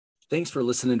Thanks for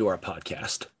listening to our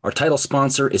podcast. Our title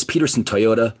sponsor is Peterson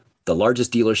Toyota, the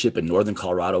largest dealership in northern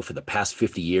Colorado for the past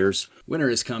 50 years. Winter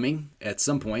is coming at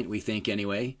some point, we think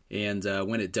anyway, and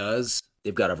when it does,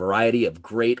 they've got a variety of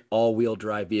great all-wheel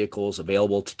drive vehicles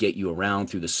available to get you around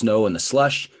through the snow and the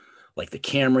slush, like the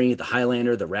Camry, the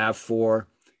Highlander, the RAV4,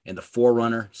 and the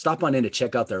 4Runner. Stop on in to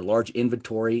check out their large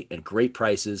inventory and great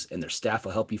prices, and their staff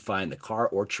will help you find the car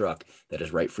or truck that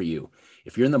is right for you.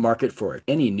 If you're in the market for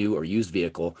any new or used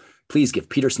vehicle, please give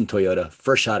Peterson Toyota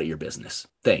first shot at your business.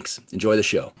 Thanks. Enjoy the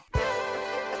show.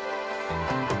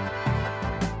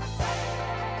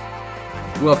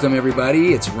 Welcome,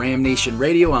 everybody. It's Ram Nation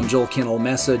Radio. I'm Joel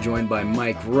Kennel-Mesa, joined by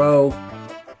Mike Rowe.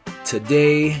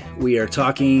 Today, we are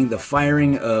talking the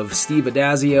firing of Steve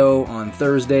Addazio on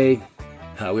Thursday.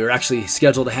 We were actually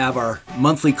scheduled to have our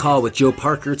monthly call with Joe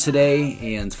Parker today,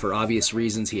 and for obvious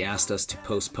reasons, he asked us to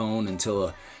postpone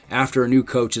until after a new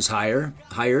coach is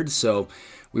hired. So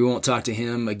we won't talk to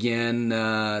him again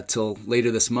till later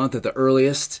this month at the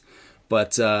earliest.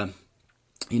 But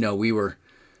we were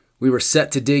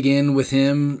set to dig in with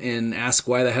him and ask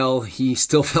why the hell he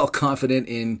still felt confident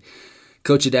in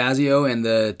Coach Addazio and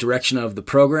the direction of the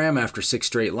program after 6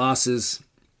 straight losses.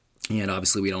 And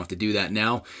obviously, we don't have to do that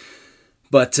now.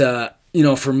 But,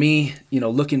 for me,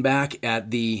 looking back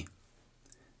at the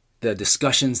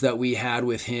discussions that we had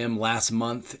with him last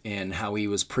month and how he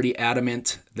was pretty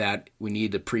adamant that we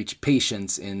need to preach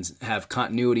patience and have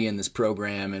continuity in this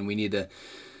program, and we need to,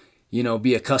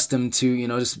 be accustomed to,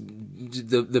 just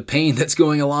the pain that's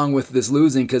going along with this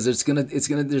losing, because there's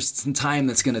some time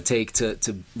that's going to take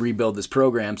to rebuild this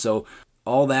program. So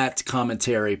all that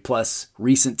commentary plus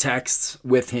recent texts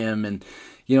with him, and,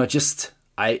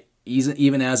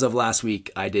 even as of last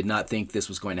week, I did not think this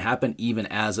was going to happen. Even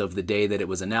as of the day that it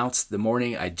was announced, the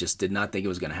morning, I just did not think it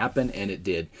was going to happen, and it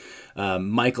did.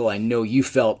 Michael, I know you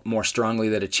felt more strongly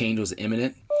that a change was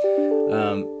imminent.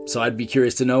 So I'd be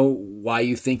curious to know why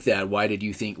you think that. Why do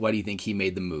you think he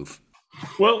made the move?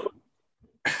 Well,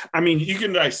 I mean, you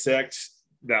can dissect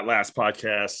that last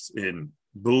podcast, and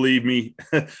believe me,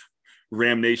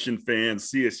 Ram Nation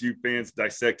fans, CSU fans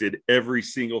dissected every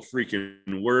single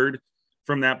freaking word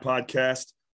from that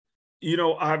podcast.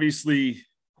 Obviously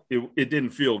it didn't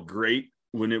feel great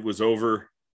when it was over,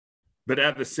 but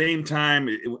at the same time,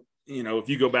 if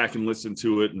you go back and listen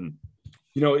to it, and,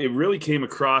 it really came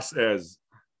across as,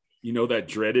 that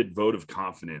dreaded vote of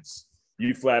confidence.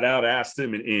 You flat out asked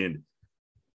him,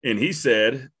 and he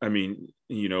said, literally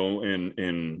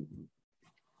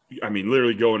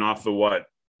going off of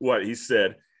what he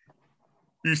said,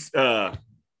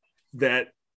 that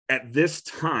at this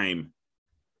time,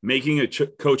 making a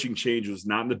coaching change was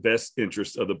not in the best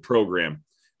interest of the program.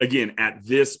 Again, at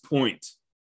this point,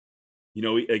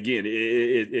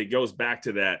 it goes back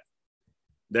to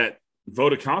that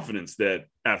vote of confidence that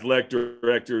athletic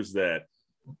directors, that,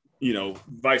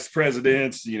 vice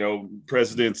presidents,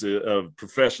 presidents of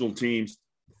professional teams,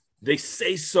 they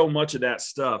say so much of that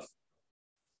stuff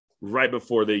right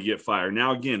before they get fired.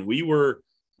 Now, again, we were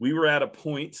at a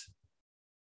point,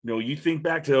 you think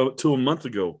back to a month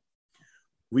ago,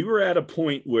 we were at a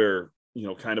point where,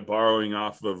 kind of borrowing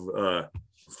off of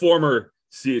former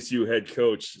CSU head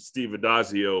coach Steve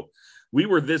Addazio, we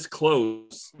were this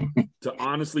close to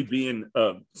honestly being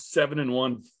a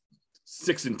 7-1,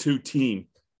 6-2 team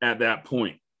at that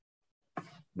point.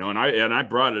 And I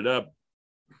brought it up.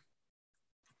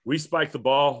 We spike the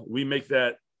ball, we make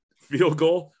that field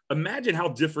goal. Imagine how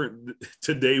different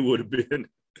today would have been.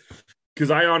 Because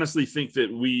I honestly think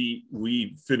that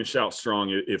we finish out strong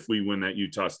if we win that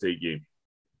Utah State game.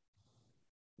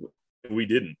 We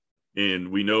didn't. And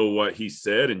we know what he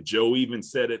said, and Joe even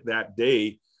said it that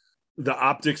day. The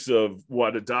optics of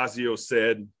what Addazio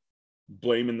said,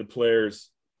 blaming the players,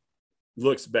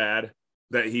 looks bad.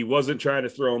 That he wasn't trying to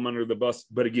throw them under the bus,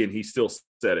 but again, he still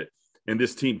said it. And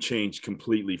this team changed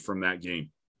completely from that game.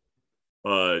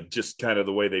 Just kind of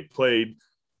the way they played,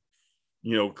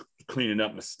 cleaning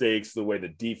up mistakes, the way the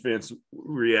defense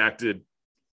reacted.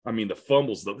 The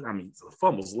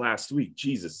fumbles last week,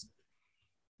 Jesus.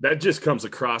 That just comes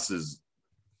across as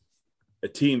a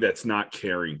team that's not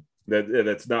caring,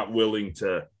 that's not willing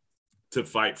to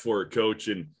fight for a coach.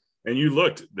 And you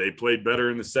looked, they played better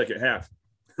in the second half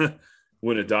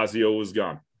when Addazio was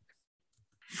gone.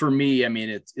 For me,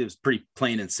 it was pretty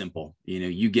plain and simple.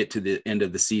 You get to the end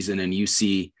of the season and you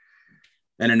see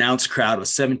an announced crowd of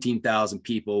 17,000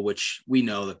 people, which we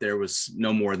know that there was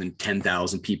no more than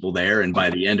 10,000 people there. And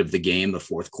by the end of the game, the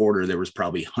fourth quarter, there was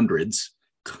probably hundreds,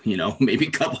 maybe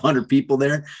a couple hundred people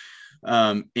there.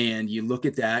 And you look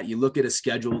at that, you look at a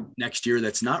schedule next year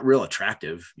that's not real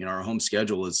attractive. Our home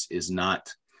schedule is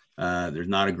not There's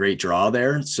not a great draw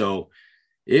there. So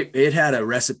it had a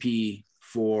recipe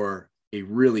for a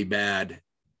really bad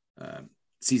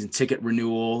season ticket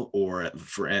renewal, or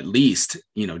for at least,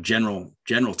 general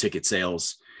ticket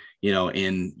sales,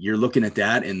 and you're looking at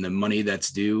that and the money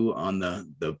that's due on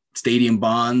the stadium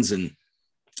bonds, and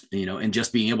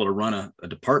just being able to run a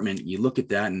department. You look at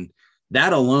that, and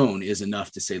that alone is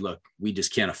enough to say, look, we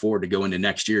just can't afford to go into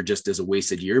next year just as a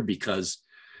wasted year, because,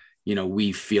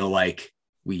 we feel like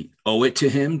we owe it to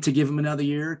him to give him another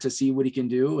year to see what he can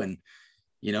do. And,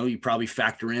 you probably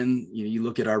factor in, you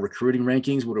look at our recruiting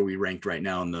rankings. What are we ranked right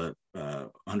now in the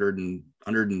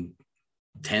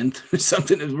 110th or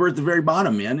something? We're at the very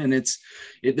bottom, man. And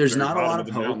there's not a lot of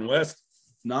hope. Mountain West.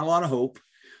 Not a lot of hope.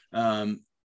 And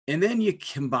then you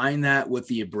combine that with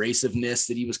the abrasiveness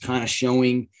that he was kind of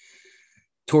showing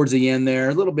towards the end there,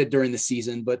 a little bit during the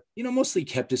season, but, mostly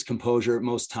kept his composure at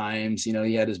most times.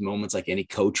 He had his moments like any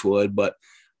coach would, but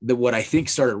what I think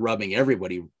started rubbing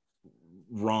everybody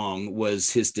wrong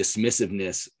was his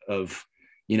dismissiveness of,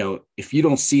 if you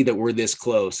don't see that we're this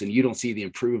close and you don't see the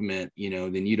improvement,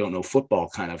 then you don't know football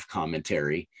kind of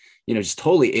commentary, just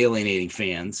totally alienating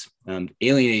fans,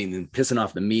 alienating and pissing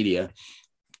off the media,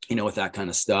 with that kind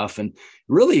of stuff. And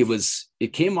really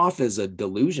it came off as a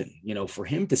delusion, for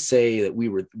him to say that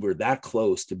we're that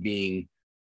close to being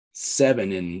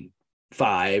 7-5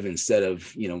 instead of,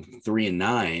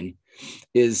 3-9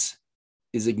 is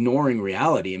ignoring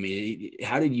reality. I mean,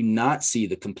 how did you not see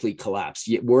the complete collapse?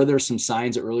 Were there some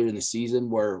signs earlier in the season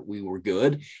where we were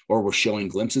good or were showing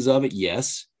glimpses of it?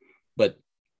 Yes, but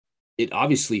it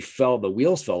obviously the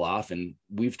wheels fell off, and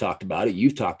we've talked about it.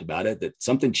 You've talked about it, that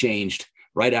something changed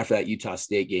right after that Utah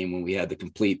State game when we had the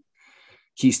complete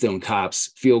Keystone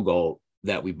Cops field goal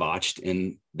that we botched.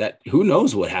 And that, who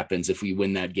knows what happens if we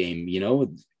win that game, it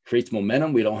creates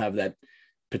momentum. We don't have that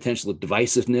potential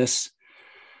divisiveness.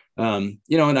 And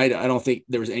I don't think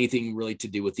there was anything really to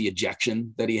do with the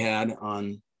ejection that he had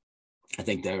on. I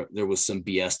think there was some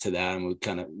BS to that. And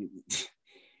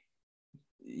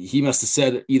he must've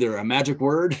said either a magic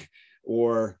word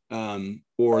or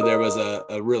there was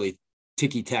a really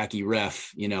ticky-tacky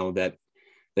ref, that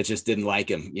just didn't like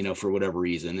him, for whatever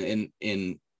reason.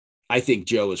 And I think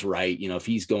Joe is right. If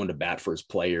he's going to bat for his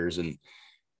players and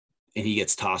he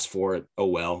gets tossed for it, oh,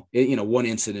 well, one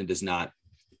incident does not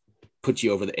put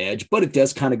you over the edge, but it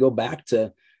does kind of go back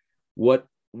to what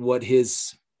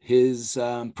his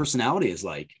personality is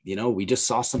like. We just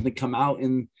saw something come out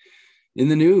in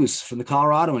the news from the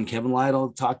Colorado, and Kevin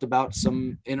Lytle talked about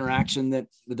some interaction that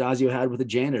Addazio had with a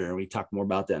janitor. We talk more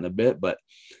about that in a bit, but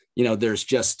there's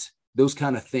just those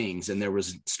kind of things. And there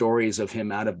was stories of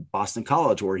him out of Boston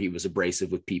College where he was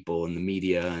abrasive with people in the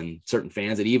media and certain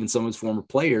fans, and even some of his former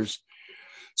players.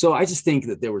 So I just think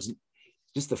that there was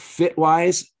just the fit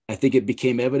wise, I think it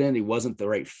became evident he wasn't the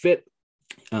right fit.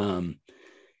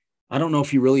 I don't know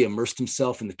if he really immersed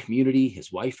himself in the community.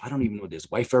 His wife, I don't even know, did his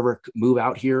wife ever move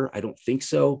out here? I don't think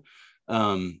so.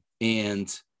 One of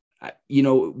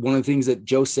the things that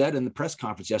Joe said in the press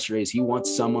conference yesterday is he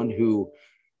wants someone who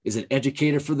is an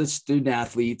educator for the student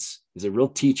athletes, is a real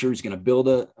teacher, who's going to build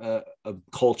a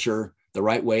culture the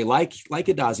right way, like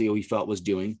Addazio he felt was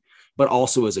doing, but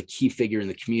also as a key figure in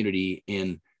the community.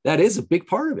 And that is a big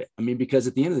part of it. I mean, because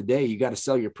at the end of the day, you got to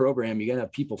sell your program. You got to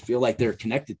have people feel like they're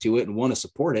connected to it and want to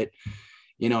support it.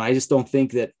 I just don't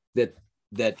think that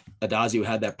Addazio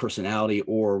had that personality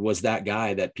or was that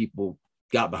guy that people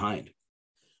got behind.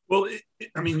 Well,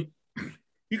 you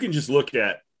can just look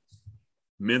at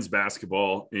men's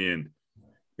basketball and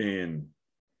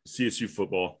CSU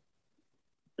football.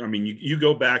 I mean, you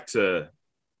go back to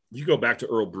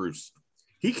Earl Bruce.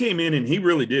 He came in and he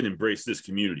really did embrace this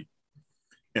community.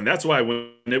 And that's why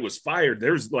when it was fired,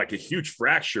 there's like a huge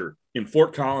fracture in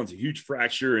Fort Collins, a huge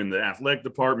fracture in the athletic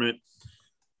department,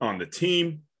 on the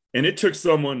team. And it took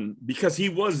someone, because he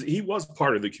was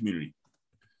part of the community,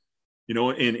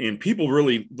 and people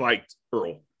really liked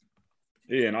Earl.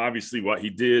 And obviously what he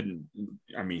did,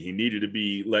 he needed to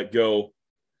be let go.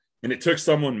 And it took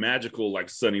someone magical like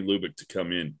Sonny Lubick to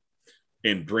come in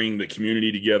and bring the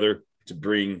community together, to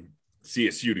bring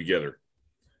CSU together.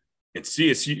 And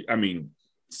CSU,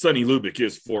 Sonny Lubick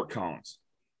is Fort Collins.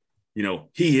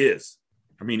 He is.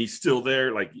 He's still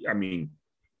there.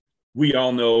 We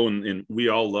all know and we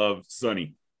all love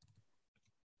Sonny.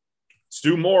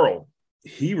 Stu Morrill,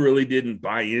 he really didn't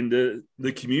buy into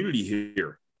the community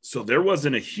here. So there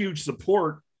wasn't a huge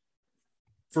support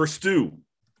for Stu.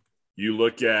 You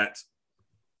look at,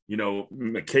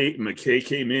 McKay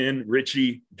came in,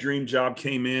 Richie Dream Job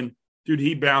came in. Dude,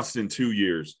 he bounced in 2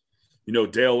 years.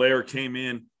 Dale Ayer came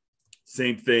in.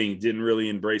 Same thing, didn't really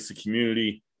embrace the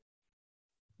community.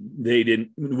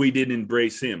 we didn't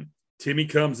embrace him. Timmy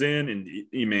comes in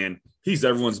and man, he's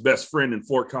everyone's best friend in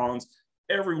Fort Collins.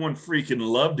 Everyone freaking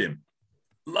loved him.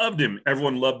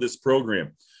 Everyone loved this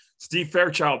program. Steve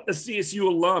Fairchild, a CSU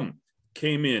alum,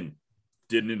 came in,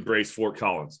 didn't embrace Fort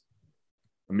Collins.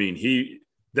 I mean,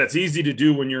 that's easy to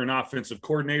do when you're an offensive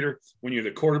coordinator, when you're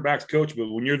the quarterback's coach, but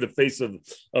when you're the face of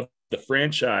the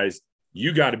franchise,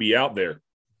 you got to be out there.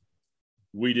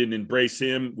 We didn't embrace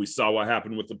him. We saw what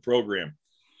happened with the program.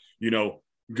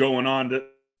 Going on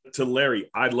to Larry.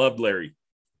 I loved Larry.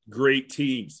 Great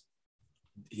teams.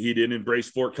 He didn't embrace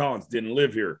Fort Collins, didn't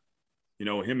live here.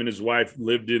 Him and his wife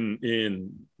lived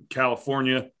in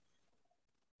California.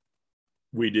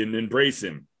 We didn't embrace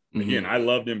him. Mm-hmm. Again, I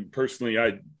loved him personally.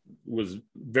 I was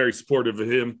very supportive of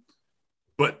him,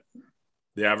 but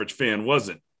the average fan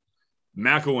wasn't.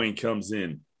 McElwain comes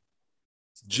in,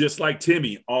 just like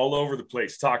Timmy, all over the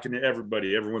place, talking to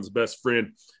everybody, everyone's best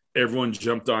friend. Everyone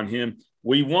jumped on him.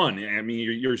 We won. I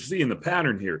mean, you're seeing the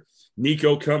pattern here.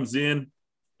 Nico comes in.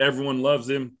 Everyone loves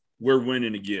him. We're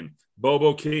winning again.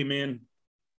 Bobo came in.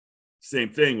 Same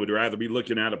thing. Would rather be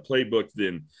looking at a playbook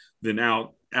than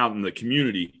out in the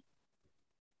community.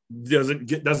 Doesn't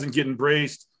get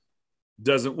embraced.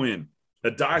 Doesn't win.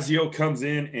 Addazio comes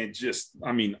in and just,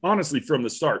 I mean, honestly, from the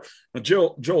start. Now,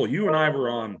 Joel, you and I were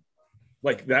on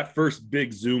like that first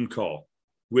big Zoom call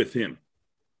with him.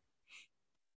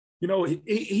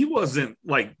 He wasn't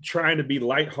like trying to be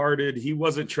lighthearted. He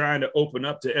wasn't trying to open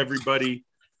up to everybody.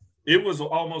 It was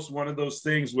almost one of those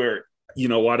things where, you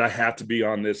know what, I have to be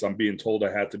on this. I'm being told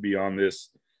I have to be on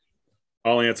this.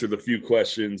 I'll answer the few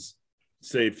questions,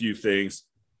 say a few things.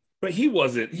 But he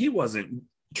wasn't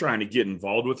trying to get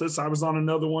involved with us. I was on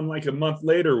another one like a month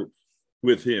later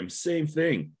with him. Same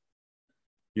thing,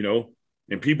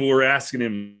 and people were asking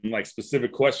him like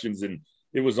specific questions, and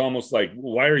it was almost like,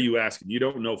 why are you asking? You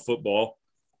don't know football.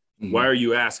 Mm-hmm. Why are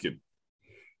you asking?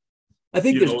 I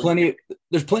think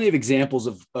there's plenty of examples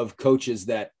of coaches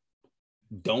that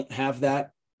don't have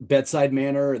that bedside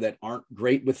manner, that aren't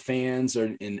great with fans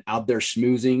and out there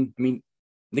schmoozing. I mean,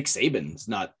 Nick Saban's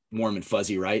not warm and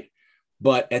fuzzy, right?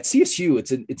 But at CSU,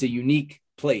 it's a unique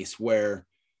place where,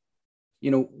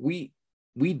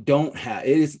 we don't have,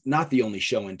 it is not the only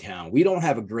show in town. We don't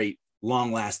have a great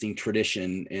long-lasting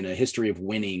tradition and a history of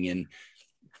winning and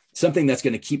something that's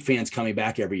going to keep fans coming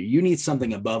back every year. You need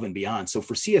something above and beyond. So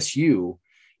for CSU,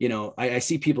 I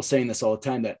see people saying this all the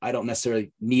time, that I don't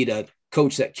necessarily need a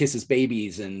coach that kisses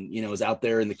babies and, is out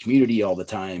there in the community all the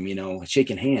time,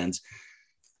 shaking hands.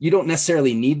 You don't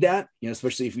necessarily need that,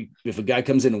 especially if a guy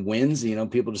comes in and wins,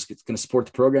 people just going to support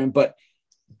the program. But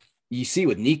you see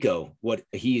with Nico, what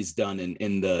he's done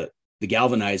in the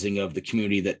galvanizing of the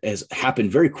community that has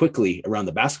happened very quickly around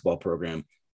the basketball program.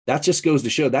 That just goes to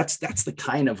show that's the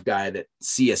kind of guy that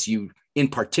CSU in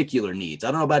particular needs.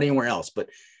 I don't know about anywhere else, but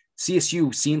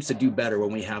CSU seems to do better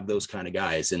when we have those kind of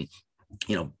guys. And,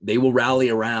 they will rally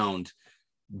around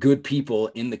good people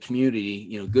in the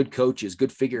community, good coaches,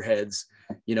 good figureheads,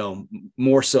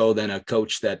 more so than a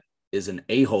coach that is an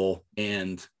a-hole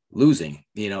and losing,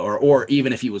 or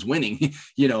even if he was winning,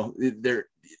 the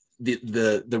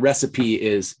recipe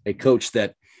is a coach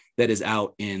that is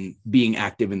out and being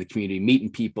active in the community, meeting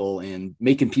people and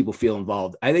making people feel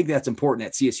involved. I think that's important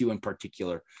at CSU in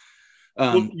particular.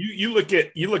 Well, you look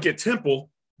at Temple,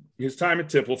 his time at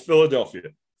Temple, Philadelphia.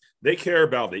 They care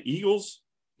about the Eagles,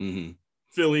 mm-hmm.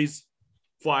 Phillies,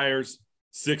 Flyers,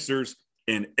 Sixers,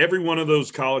 and every one of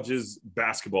those colleges'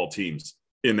 basketball teams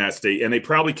in that state. And they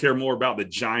probably care more about the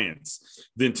Giants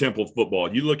than Temple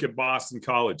football. You look at Boston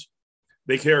College,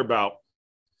 they care about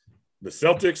the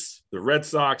Celtics, the Red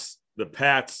Sox, the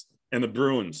Pats, and the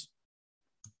Bruins.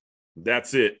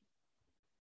 That's it.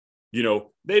 They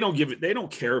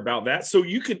don't care about that. So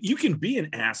you can be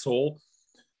an asshole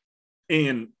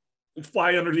and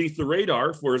fly underneath the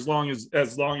radar for as long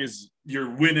as you're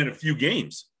winning a few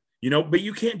games, but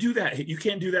you can't do that. You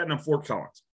can't do that in Fort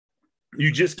Collins.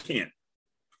 You just can't.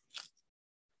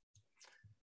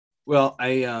 Well,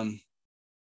 the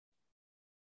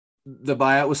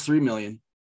buyout was $3 million.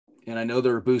 And I know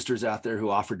there were boosters out there who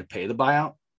offered to pay the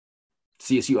buyout.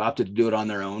 CSU opted to do it on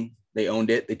their own. They owned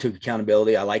it. They took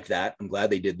accountability. I like that. I'm glad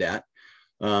they did that.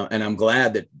 And I'm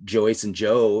glad that Joyce and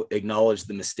Joe acknowledged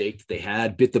the mistake that they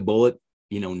had, bit the bullet,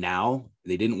 now.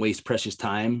 They didn't waste precious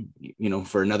time,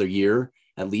 for another year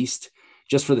at least,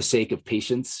 just for the sake of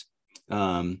patience.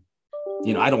 I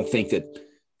don't think that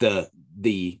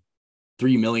the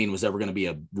 $3 million was ever going to be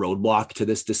a roadblock to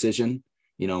this decision.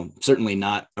 Certainly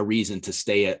not a reason to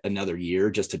stay at another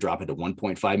year just to drop it to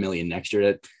 $1.5 million next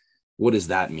year. What does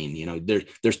that mean?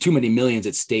 There's too many millions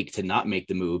at stake to not make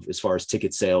the move as far as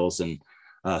ticket sales and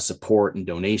support and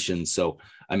donations. So,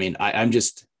 I mean,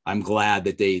 I'm glad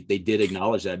that they did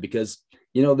acknowledge that, because,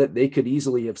 you know, that they could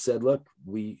easily have said, look,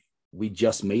 we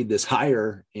just made this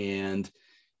hire, and,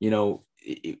 you know,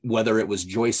 whether it was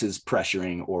Joyce's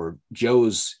pressuring or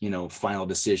Joe's, you know, final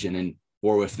decision, and,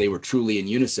 or if they were truly in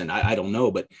unison, I don't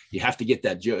know, but you have to get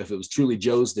that Joe, if it was truly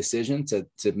Joe's decision to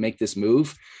make this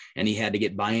move and he had to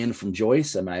get buy-in from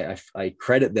Joyce, and I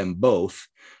credit them both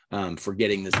for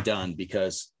getting this done,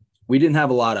 because we didn't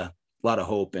have a lot of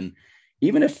hope. And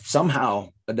even if somehow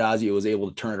Addazio was able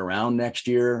to turn it around next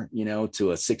year, you know,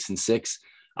 to a 6-6,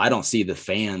 I don't see the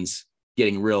fans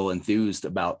getting real enthused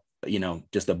about, you know,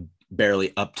 just a barely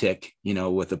uptick, you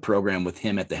know, with the program with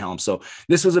him at the helm. So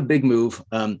this was a big move.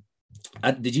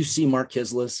 Did you see Mark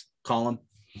Kisla's column?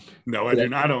 No, I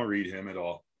didn't. I don't read him at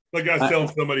all. Like I was telling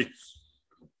somebody,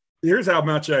 here's how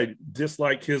much I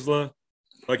dislike Kisla.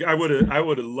 Like I would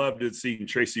have loved to have seen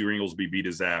Tracy Ringlesby beat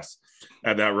his ass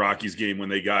at that Rockies game when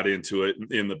they got into it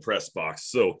in the press box.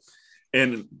 So,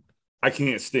 and I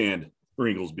can't stand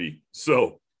Ringlesby.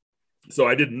 So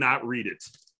I did not read it.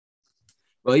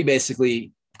 Well, he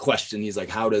basically questioned, he's like,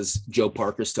 how does Joe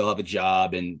Parker still have a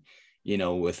job? And, you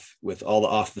know, with all the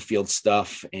off the field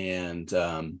stuff, and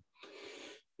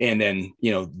then,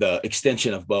 you know, the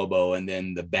extension of Bobo, and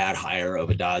then the bad hire of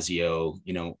Addazio,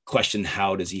 you know, question,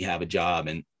 how does he have a job?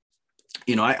 And,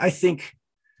 you know, I think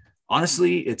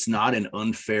honestly, it's not an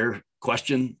unfair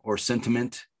question or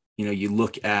sentiment. You know, you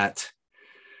look at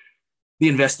the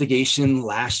investigation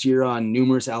last year on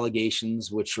numerous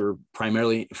allegations, which were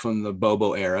primarily from the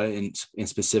Bobo era and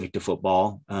specific to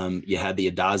football. You had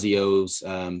the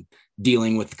Addazios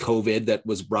dealing with COVID that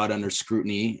was brought under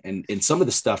scrutiny, and some of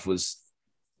the stuff was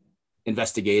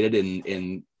investigated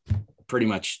and pretty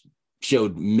much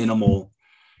showed minimal,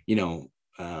 you know,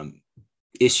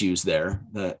 issues there.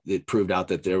 That it proved out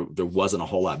that there wasn't a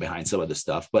whole lot behind some of the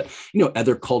stuff. But, you know,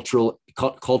 other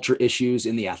culture issues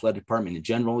in the athletic department in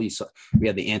general. We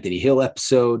had the Anthony Hill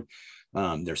episode.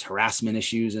 There's harassment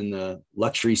issues in the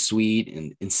luxury suite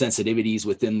and insensitivities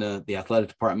within the athletic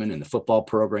department and the football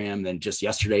program. Then just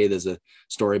yesterday, there's a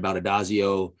story about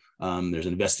Addazio. There's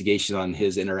an investigation on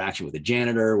his interaction with a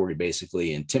janitor where he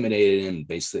basically intimidated him,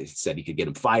 basically said he could get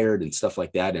him fired and stuff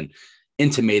like that, and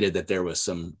intimated that there was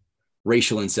some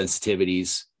racial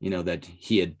insensitivities, you know, that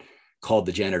he had called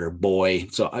the janitor boy.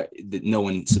 So no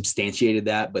one substantiated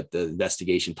that, but the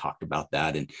investigation talked about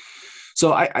that. And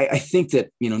so I think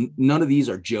that, you know, none of these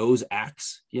are Joe's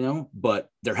acts, you know, but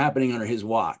they're happening under his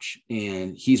watch,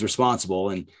 and he's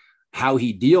responsible, and how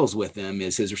he deals with them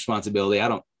is his responsibility.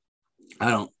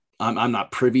 I'm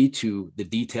not privy to the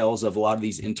details of a lot of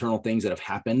these internal things that have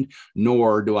happened,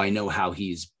 nor do I know how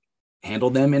he's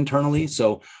handled them internally.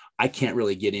 So I can't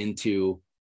really get into,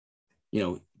 you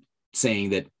know,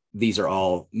 saying that these are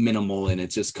all minimal and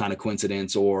it's just kind of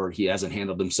coincidence, or he hasn't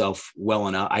handled himself well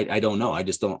enough. I don't know.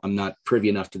 I'm not privy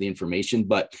enough to the information,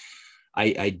 but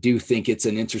I do think it's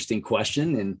an interesting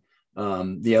question.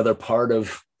 And the other part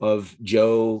of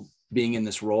Joe being in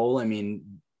this role, I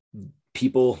mean,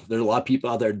 there's a lot of people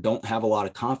out there don't have a lot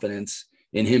of confidence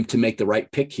in him to make the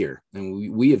right pick here.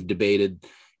 And we have debated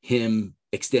him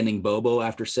extending Bobo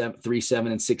after 3,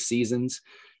 7, and 6 seasons.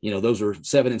 You know, those were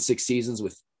 7 and 6 seasons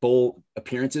with bowl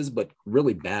appearances, but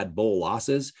really bad bowl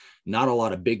losses. Not a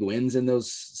lot of big wins in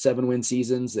those 7-win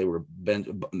seasons.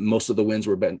 Most of the wins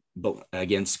were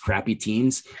against crappy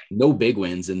teams. No big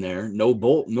wins in there. No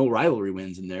rivalry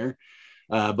wins in there.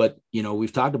 But, you know,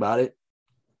 we've talked about it.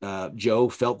 Joe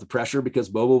felt the pressure because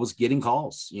Bobo was getting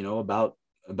calls, you know, about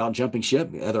jumping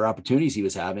ship, other opportunities he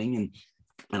was having.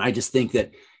 And I just think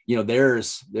that, you know,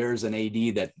 there's an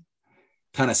AD that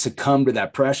kind of succumbed to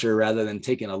that pressure rather than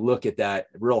taking a look at that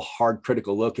real hard,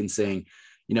 critical look and saying,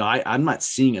 you know, I'm not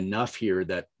seeing enough here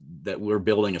that we're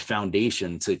building a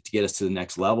foundation to get us to the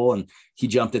next level. And he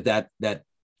jumped at that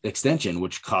extension,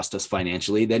 which cost us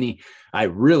financially. Then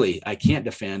I can't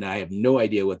defend. I have no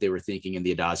idea what they were thinking in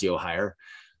the Addazio hire.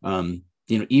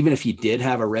 You know, even if he did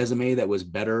have a resume that was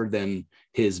better than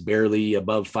his barely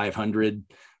above 500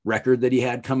 record that he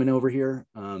had coming over here,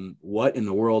 what in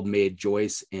the world made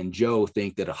Joyce and Joe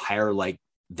think that a hire like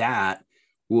that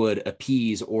would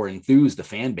appease or enthuse the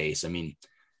fan base? I mean,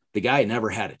 the guy never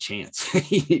had a chance.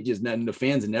 The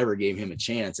fans never gave him a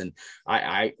chance. And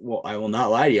I will not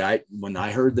lie to you. When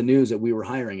I heard the news that we were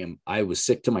hiring him, I was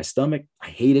sick to my stomach. I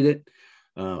hated it.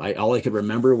 All I could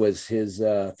remember was his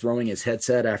throwing his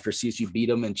headset after CSU beat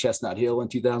him in Chestnut Hill in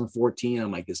 2014.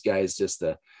 I'm like, this guy is just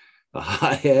a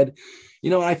hothead, you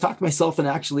know. I talked myself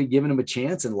into actually giving him a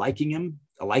chance and liking him.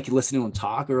 I liked listening to him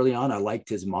talk early on. I liked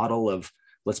his model of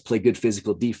let's play good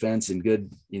physical defense and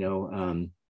good, you know,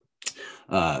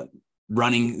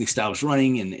 establish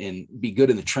running and be good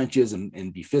in the trenches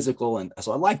and be physical. And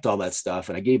so I liked all that stuff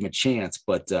and I gave him a chance,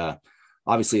 but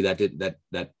obviously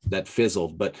that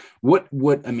fizzled. But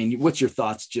what's your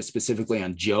thoughts just specifically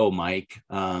on Joe, Mike?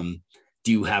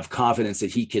 Do you have confidence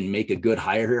that he can make a good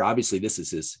hire here? Obviously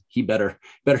he better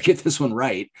get this one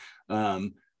right.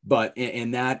 But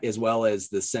in that, as well as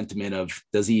the sentiment of,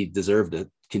 does he deserve to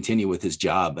continue with his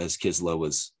job, as Kisla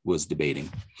was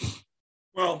debating?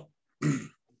 Well,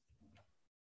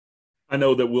 I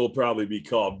know that we'll probably be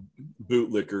called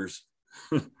bootlickers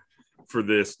for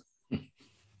this.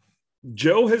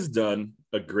 Joe has done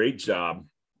a great job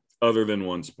other than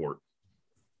one sport.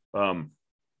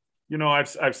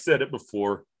 I've said it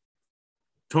before.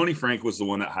 Tony Frank was the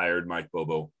one that hired Mike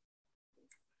Bobo.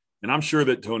 And I'm sure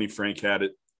that Tony Frank had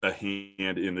a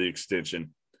hand in the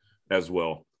extension as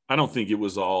well. I don't think it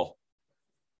was all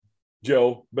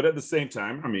Joe, but at the same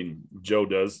time, Joe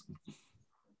does,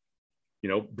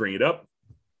 bring it up.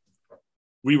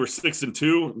 We were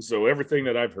 6-2. So everything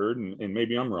that I've heard, and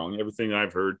maybe I'm wrong, everything that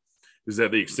I've heard is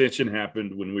that the extension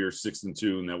happened when we were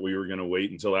 6-2 and that we were going to wait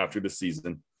until after the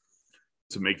season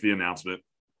to make the announcement.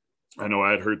 I know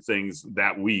I had heard things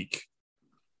that week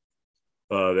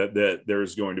that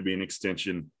there's going to be an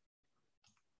extension.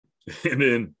 And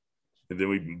then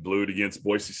we blew it against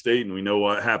Boise State, and we know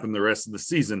what happened the rest of the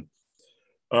season.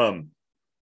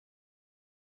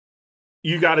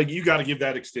 You got to give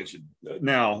that extension.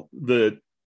 Now, the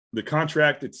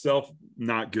contract itself,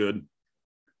 not good.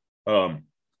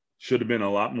 Should have been a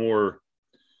lot more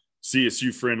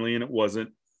CSU friendly, and it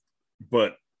wasn't.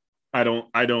 But I don't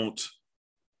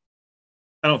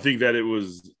think that it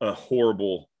was a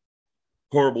horrible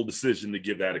decision to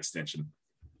give that extension.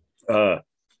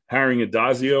 Hiring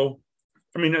Addazio,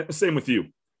 same with you.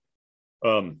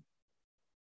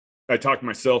 I talked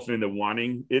myself into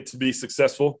wanting it to be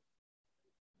successful,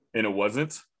 and it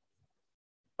wasn't.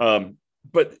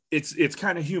 But it's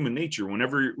kind of human nature.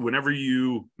 Whenever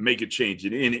you make a change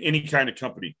in any kind of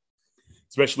company,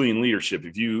 especially in leadership,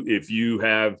 if you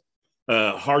have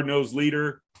a hard-nosed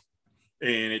leader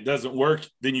and it doesn't work,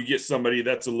 then you get somebody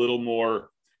that's a little more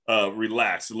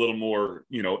relaxed, a little more,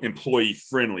 employee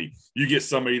friendly. You get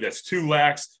somebody that's too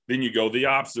lax, then you go the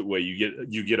opposite way.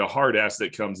 You get a hard ass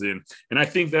that comes in. And I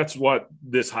think that's what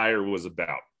this hire was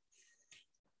about.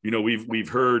 We've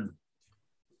heard,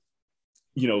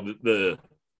 the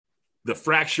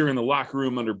fracture in the locker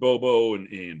room under Bobo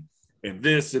and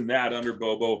this and that under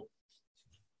Bobo.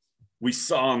 We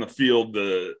saw on the field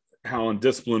how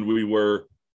undisciplined we were,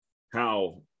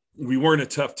 how we weren't a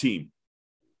tough team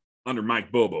under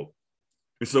Mike Bobo.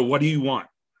 And so what do you want?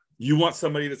 You want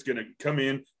somebody that's going to come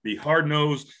in, be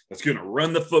hard-nosed, that's going to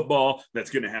run the football,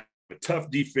 that's going to have a tough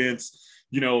defense,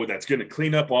 that's going to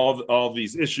clean up all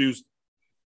these issues.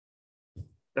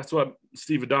 That's what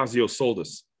Steve Addazio sold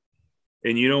us.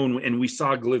 And, and we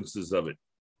saw glimpses of it.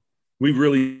 We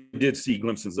really did see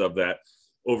glimpses of that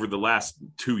over the last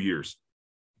 2 years.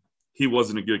 He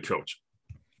wasn't a good coach.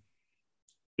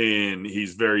 And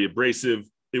he's very abrasive.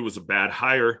 It was a bad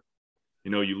hire.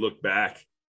 You look back,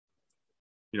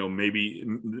 maybe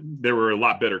there were a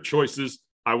lot better choices.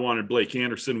 I wanted Blake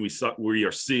Anderson. We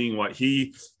are seeing what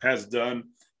he has done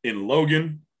in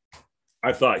Logan.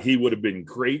 I thought he would have been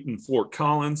great in Fort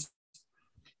Collins.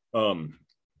 But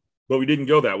we didn't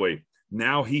go that way.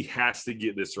 Now he has to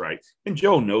get this right. And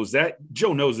Joe knows that.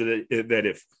 Joe knows that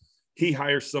if he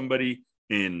hires somebody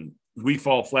and we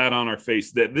fall flat on our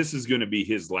face, that this is going to be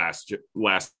his last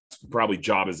probably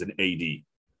job as an AD.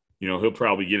 He'll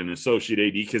probably get an associate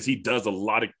AD because he does a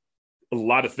lot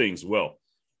of things well.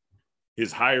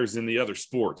 His hires in the other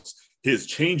sports, his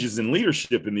changes in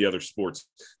leadership in the other sports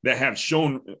that have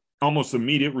shown almost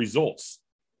immediate results.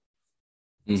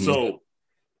 Mm-hmm. So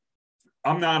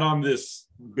I'm not on this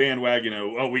bandwagon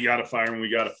of, we got to fire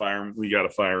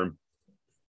him.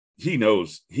 He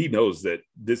knows that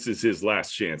this is his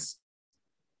last chance.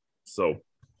 So,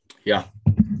 yeah.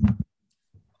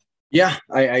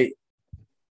 I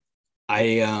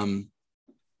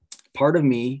part of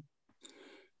me,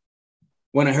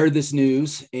 when I heard this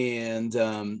news and,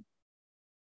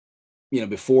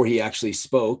 before he actually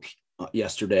spoke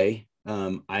yesterday,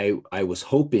 I was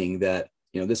hoping that,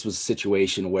 this was a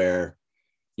situation where,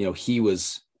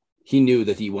 he knew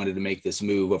that he wanted to make this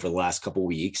move over the last couple of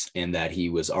weeks and that he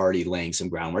was already laying some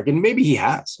groundwork, and maybe he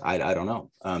has, I don't know.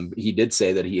 He did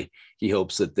say that he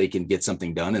hopes that they can get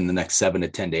something done in the next 7 to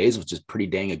 10 days, which is pretty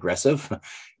dang aggressive.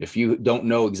 If you don't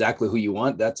know exactly who you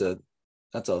want, that's a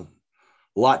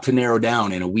lot to narrow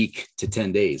down in a week to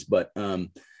 10 days. But, I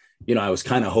was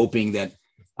kind of hoping that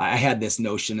I had this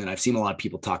notion, and I've seen a lot of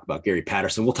people talk about Gary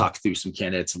Patterson. We'll talk through some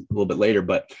candidates a little bit later,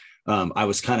 but I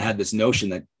was kind of had this notion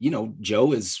that,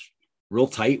 Joe is real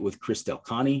tight with Chris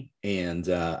Delconte. And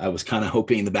I was kind of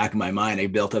hoping in the back of my mind, I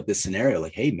built up this scenario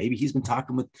like, hey, maybe he's been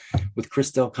talking with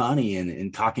Chris Delconte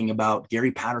and talking about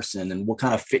Gary Patterson and what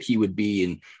kind of fit he would be.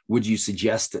 And would you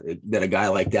suggest that a guy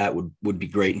like that would be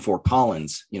great in Fort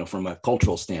Collins, from a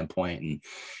cultural standpoint, and,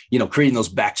 creating those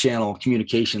back channel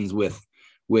communications with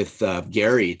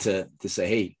Gary to say,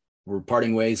 hey, we're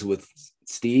parting ways with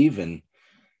Steve. And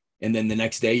then the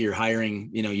next day you're hiring,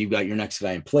 you've got your next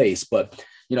guy in place. But,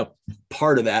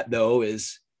 part of that though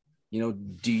is,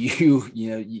 do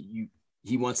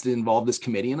he wants to involve this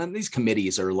committee, and then these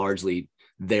committees are largely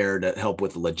there to help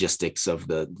with the logistics of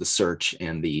the search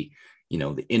and the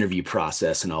interview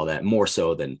process and all that, more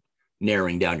so than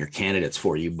narrowing down your candidates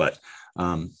for you. But,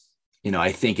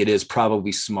 I think it is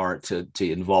probably smart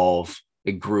to involve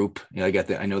a group. I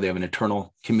know they have an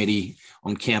internal committee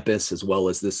on campus as well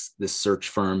as this search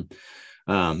firm.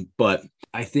 But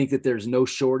I think that there's no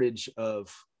shortage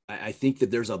of, I think that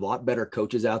there's a lot better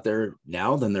coaches out there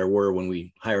now than there were when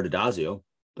we hired Addazio.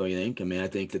 Don't you think? I mean, I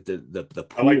think that the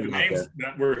I like the names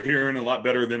that we're hearing a lot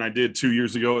better than I did 2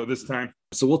 years ago at this time.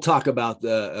 So we'll talk about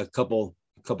a couple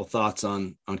thoughts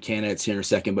on candidates here in a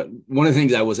second. But one of the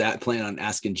things I was planning on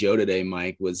asking Joe today,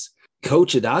 Mike, was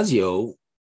Coach Addazio,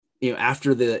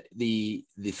 after the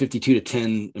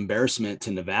 52-10 embarrassment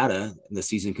to Nevada, the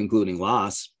season concluding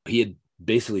loss, he had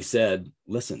basically said,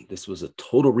 listen, this was a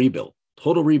total rebuild,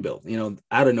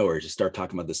 out of nowhere, just start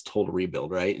talking about this total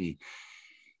rebuild. Right.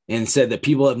 And said that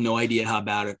people have no idea how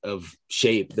bad of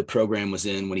shape the program was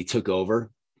in when he took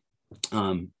over.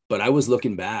 But I was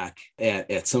looking back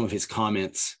at some of his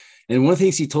comments. And one of the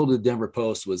things he told the Denver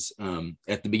Post was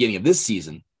at the beginning of this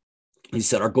season, he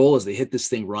said, our goal is to hit this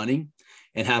thing running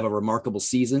and have a remarkable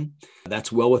season.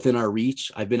 That's well within our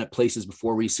reach. I've been at places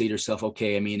before where you say to yourself,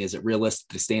 okay, I mean, is it realistic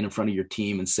to stand in front of your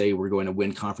team and say we're going to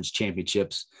win conference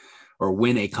championships or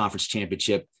win a conference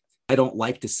championship? I don't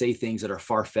like to say things that are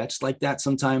far-fetched like that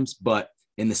sometimes, but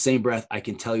in the same breath, I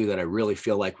can tell you that I really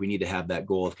feel like we need to have that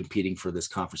goal of competing for this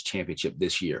conference championship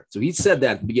this year. So he said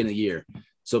that at the beginning of the year.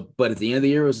 But at the end of the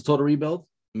year, it was a total rebuild.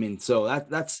 I mean, so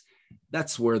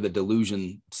that's where the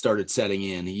delusion started setting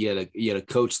in. He had a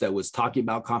coach that was talking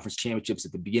about conference championships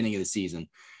at the beginning of the season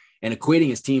and equating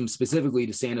his team specifically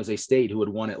to San Jose State, who had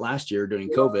won it last year during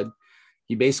COVID.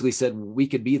 He basically said we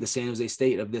could be the San Jose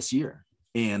State of this year.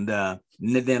 And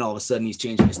then all of a sudden he's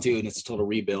changing his tune. It's a total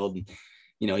rebuild. And,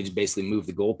 he just basically moved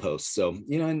the goalposts. So,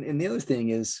 and the other thing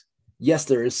is, yes,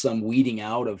 there is some weeding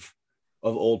out of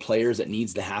old players that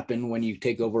needs to happen when you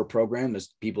take over a program.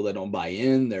 There's people that don't buy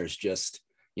in. There's just,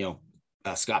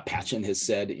 Scott Patchen has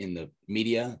said in the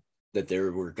media that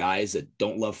there were guys that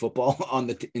don't love football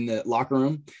in the locker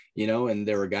room, and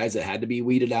there were guys that had to be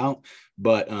weeded out.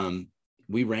 But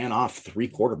we ran off three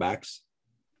quarterbacks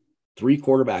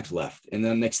left. And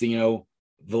then next thing you know,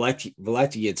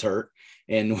 Valletti gets hurt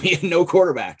and we had no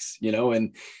quarterbacks,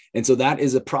 and so that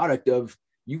is a product of,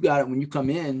 you got it when you come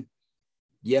in.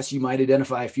 Yes, you might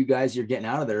identify a few guys you're getting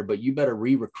out of there, but you better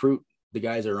re-recruit the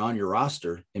guys that are on your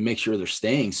roster and make sure they're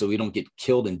staying so we don't get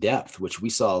killed in depth, which we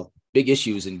saw big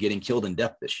issues in getting killed in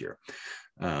depth this year.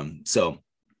 To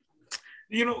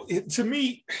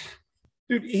me,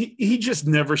 dude, he just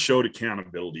never showed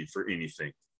accountability for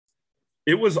anything.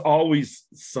 It was always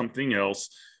something else,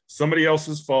 somebody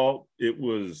else's fault. It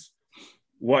was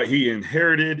what he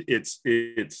inherited. It's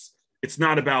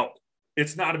not about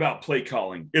play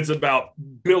calling. It's about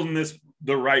building this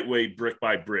the right way, brick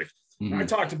by brick. Mm-hmm. I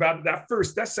talked about that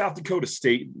South Dakota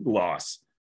State loss.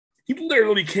 He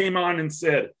literally came on and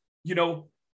said, the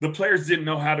players didn't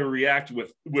know how to react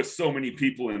with so many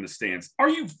people in the stands. Are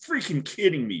you freaking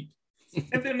kidding me?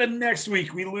 And then the next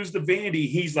week we lose to Vandy.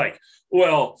 He's like,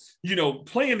 well,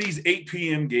 playing these 8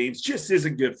 p.m. games just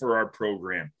isn't good for our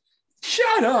program.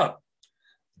 Shut up.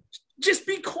 Just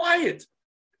be quiet.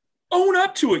 Own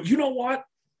up to it. You know what?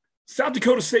 South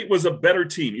Dakota State was a better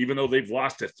team, even though they've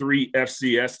lost to 3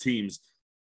 FCS teams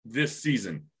this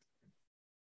season.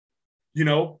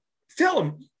 Tell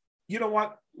them, you know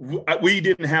what? We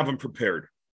didn't have them prepared.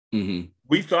 Mm-hmm.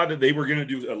 We thought that they were going to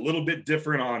do a little bit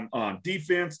different on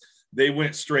defense. They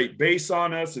went straight base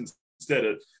on us instead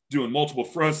of doing multiple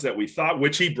fronts that we thought,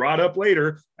 which he brought up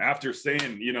later after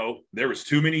saying, there was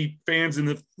too many fans in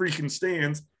the freaking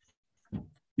stands.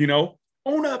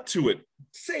 Own up to it.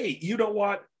 Say, you know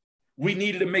what? We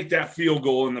needed to make that field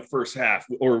goal in the first half,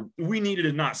 or we needed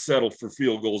to not settle for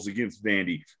field goals against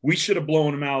Vandy. We should have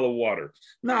blown them out of the water.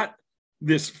 Not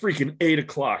this freaking 8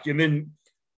 o'clock. And then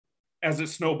as it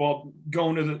snowballed,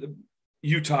 going to the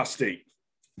Utah State,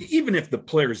 even if the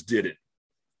players did it,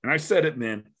 and I said it,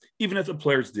 man, even if the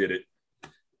players did it,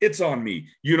 it's on me.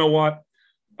 You know what?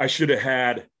 I should have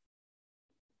had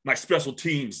my special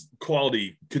teams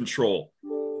quality control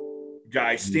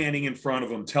guy standing in front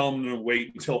of him, telling him to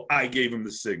wait until I gave him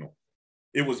the signal.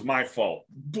 It was my fault.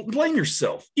 Blame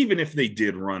yourself, even if they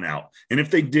did run out. And if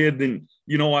they did, then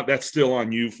you know what? That's still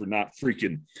on you for not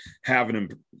freaking having them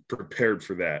prepared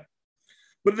for that.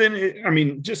 But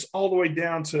then, just all the way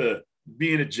down to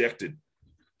being ejected.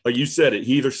 Like you said it,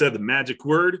 he either said the magic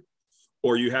word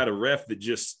or you had a ref that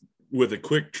just, with a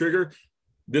quick trigger,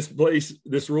 this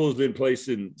rule has been in place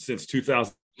since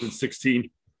 2016.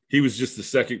 He was just the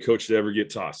second coach to ever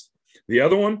get tossed. The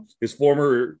other one, his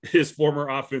former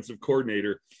offensive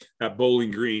coordinator at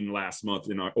Bowling Green last month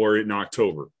in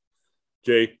October.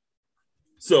 Okay.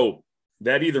 So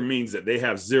that either means that they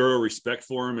have zero respect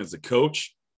for him as a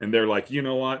coach, and they're like, you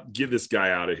know what, get this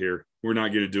guy out of here. We're not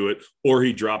going to do it. Or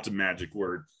he dropped a magic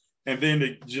word. And then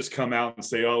they just come out and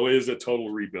say, oh, it is a total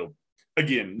rebuild.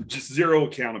 Again, just zero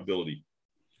accountability.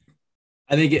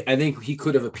 I think he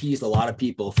could have appeased a lot of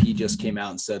people if he just came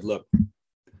out and said, look,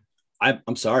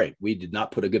 I'm sorry. We did not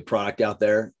put a good product out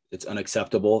there. It's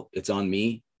unacceptable. It's on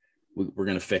me. We're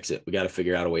going to fix it. We got to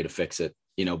figure out a way to fix it.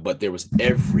 But there was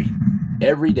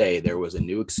every day there was a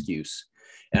new excuse.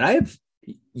 And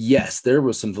yes, there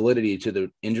was some validity to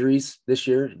the injuries this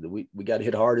year. We got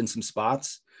hit hard in some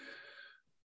spots,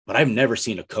 but I've never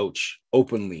seen a coach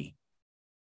openly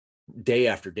day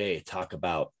after day talk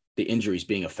about the injuries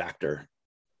being a factor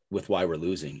with why we're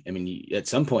losing. I mean, at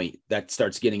some point that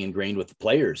starts getting ingrained with the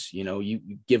players. You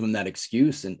give them that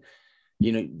excuse, and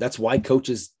that's why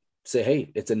coaches say,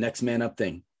 hey, it's a next man up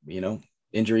thing.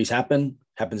 Injuries happens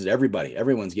to everybody.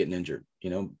 Everyone's getting injured,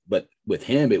 but with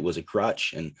him, it was a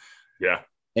crutch. And yeah.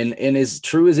 And as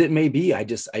true as it may be,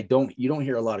 you don't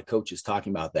hear a lot of coaches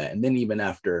talking about that. And then even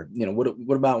after,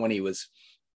 what about when he was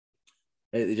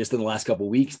just in the last couple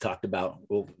of weeks he talked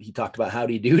about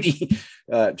howdy doody,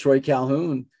 Troy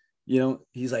Calhoun,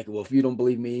 he's like, well, if you don't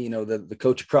believe me, the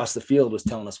coach across the field was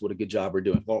telling us what a good job we're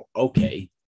doing. Well, okay.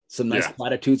 Some nice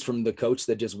platitudes from the coach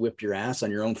that just whipped your ass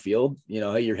on your own field.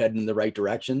 Hey, you're heading in the right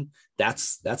direction.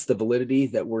 That's the validity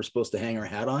that we're supposed to hang our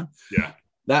hat on. Yeah.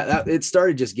 That it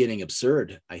started just getting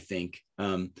absurd, I think.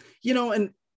 And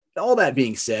all that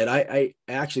being said, I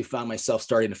actually found myself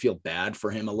starting to feel bad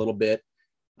for him a little bit.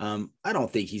 I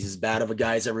don't think he's as bad of a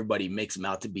guy as everybody makes him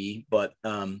out to be, but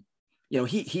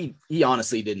he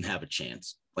honestly didn't have a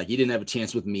chance. Like, he didn't have a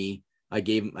chance with me. I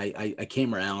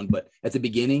came around, but at the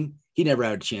beginning, he never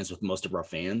had a chance with most of our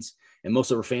fans, and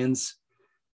most of our fans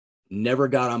never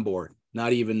got on board.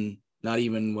 Not even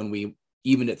when we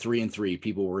evened at 3-3,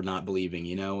 people were not believing,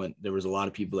 and there was a lot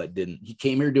of people that didn't. He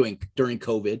came here during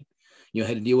COVID, had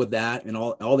to deal with that and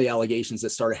all the allegations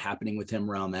that started happening with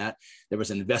him around that. There was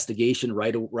an investigation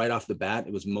right off the bat.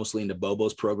 It was mostly into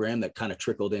Bobo's program that kind of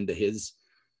trickled into his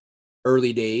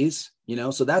early days,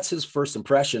 so that's his first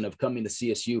impression of coming to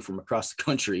CSU from across the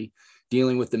country,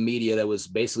 dealing with the media that was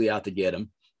basically out to get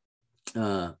him,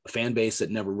 a fan base that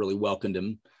never really welcomed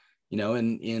him,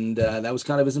 and that was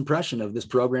kind of his impression of this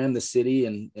program, the city,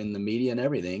 and the media and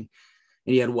everything.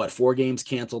 And he had 4 games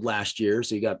canceled last year.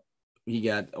 So he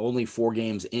got only 4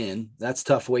 games in. That's a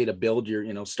tough way to build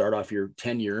your, start off your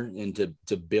tenure and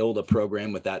to build a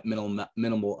program with that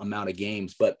minimal amount of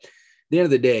games. But at the end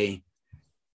of the day,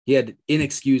 he had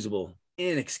inexcusable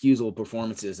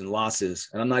performances and losses.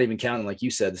 And I'm not even counting, like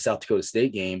you said, the South Dakota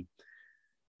State game.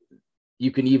 You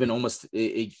can even almost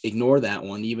ignore that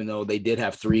one, even though they did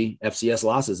have 3 FCS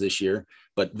losses this year.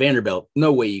 But Vanderbilt,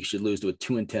 no way you should lose to a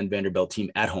 2-10 Vanderbilt team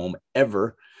at home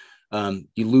ever.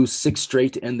 You lose 6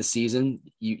 straight to end the season.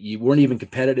 You weren't even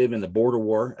competitive in the border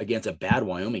war against a bad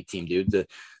Wyoming team, dude. The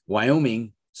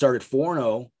Wyoming started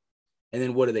 4-0. And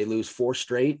then what did they lose? 4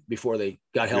 straight before they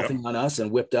got healthy on us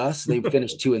and whipped us. They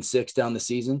finished 2-6 down the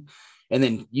season. And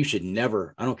then you should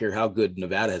never, I don't care how good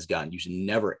Nevada has gotten, you should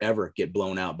never, ever get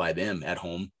blown out by them at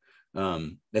home.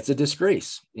 That's a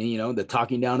disgrace. And, the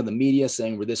talking down to the media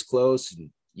saying we're this close, and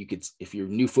you could, if you're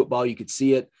new football, you could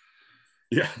see it.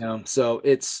 Yeah. So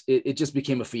it just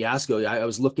became a fiasco. I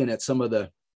was looking at some of the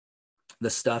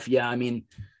stuff. Yeah. I mean,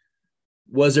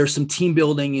 was there some team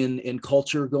building and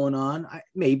culture going on?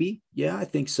 Maybe. Yeah, I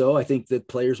think so. I think that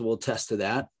players will attest to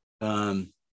that.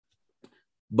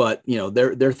 But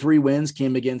their 3 wins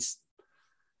came against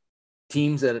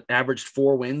teams that averaged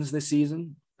 4 wins this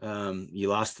season. You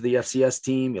lost to the FCS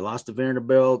team, you lost to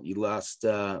Vanderbilt, you lost.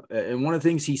 And one of the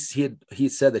things he said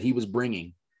that he was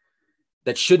bringing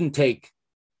that shouldn't take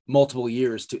multiple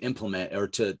years to implement or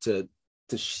to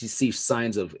see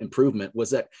signs of improvement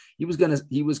was that he was going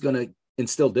to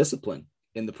instill discipline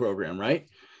in the program. Right.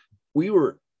 We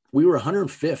were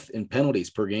 105th in penalties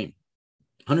per game.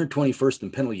 121st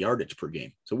in penalty yardage per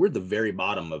game. So we're at the very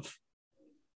bottom of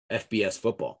FBS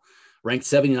football, ranked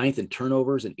 79th in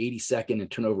turnovers and 82nd in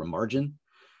turnover margin.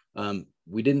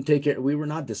 We were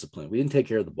not disciplined. We didn't take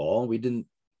care of the ball.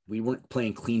 We weren't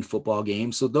playing clean football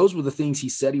games. So those were the things he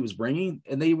said he was bringing,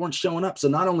 and they weren't showing up. So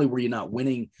not only were you not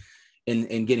winning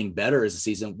and getting better as a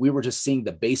season, we were just seeing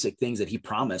the basic things that he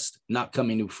promised not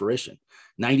coming to fruition.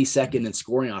 92nd in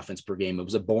scoring offense per game. It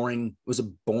was a boring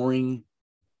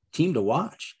team to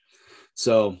watch.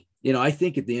 So, I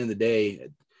think at the end of the day,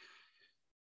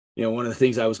 one of the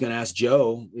things I was going to ask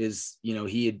Joe is,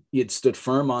 he had stood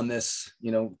firm on this,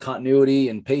 continuity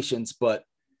and patience, but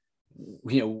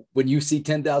when you see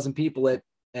 10,000 people at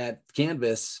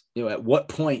Canvas, at what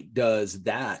point does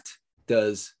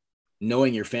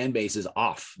knowing your fan base is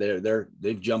off?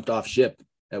 They've jumped off ship.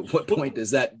 At what point do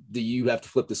you have to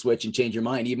flip the switch and change your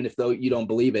mind, even if though you don't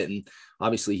believe it? And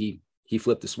obviously he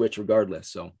flipped the switch regardless.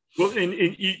 So, well, and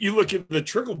you look at the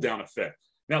trickle down effect.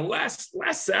 Now, last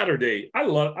Saturday,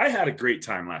 I had a great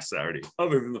time last Saturday,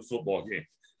 other than the football game.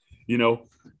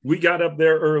 We got up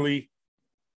there early,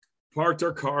 parked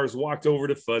our cars, walked over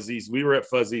to Fuzzy's. We were at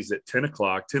Fuzzy's at 10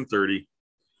 o'clock, 10:30.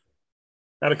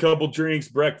 Had a couple drinks,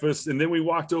 breakfast, and then we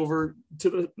walked over to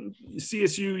the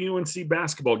CSU UNC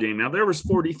basketball game. Now, there was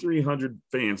 4,300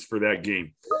 fans for that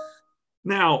game.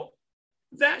 Now,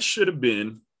 that should have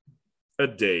been a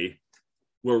day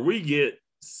where we get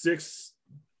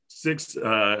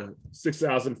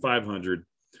 6,500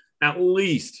 at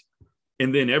least,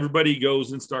 and then everybody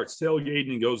goes and starts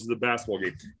tailgating and goes to the basketball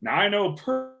game. Now, I know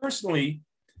personally,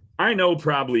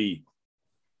 probably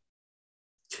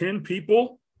 10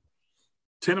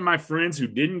 of my friends who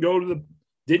didn't go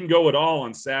at all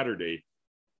on Saturday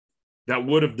that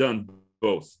would have done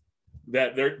both.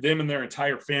 Them and their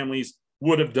entire families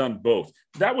would have done both.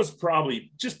 That was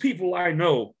probably just people I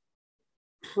know,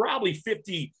 probably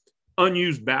 50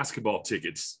 unused basketball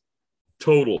tickets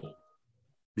total,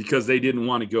 because they didn't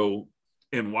want to go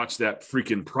and watch that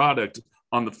freaking product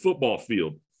on the football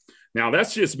field. Now,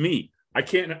 that's just me.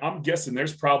 I'm guessing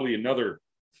there's probably another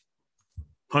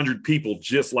 100 people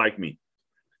just like me.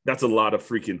 That's a lot of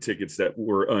freaking tickets that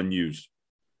were unused.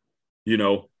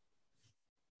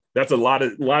 That's a lot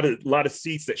of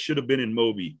seats that should have been in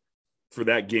Moby for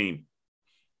that game.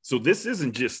 So this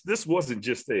wasn't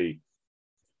just a,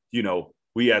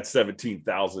 we had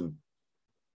 17,000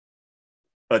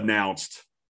 announced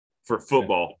for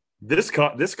football. This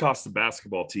cost the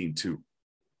basketball team too.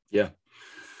 Yeah.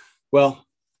 Well,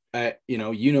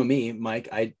 me, Mike,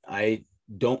 I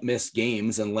don't miss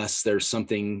games unless there's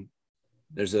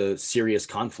a serious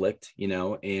conflict,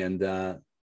 and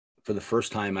for the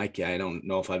first time, I don't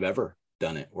know if I've ever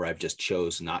done it where I've just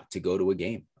chose not to go to a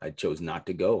game. I chose not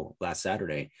to go last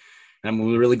Saturday. And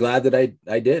I'm really glad that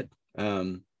I did.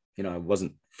 I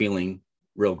wasn't feeling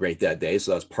real great that day,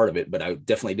 so that was part of it, but I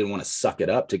definitely didn't want to suck it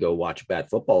up to go watch bad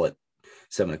football at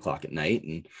 7:00 at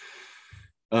night.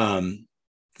 And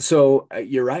so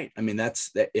you're right. I mean,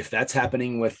 if that's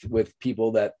happening with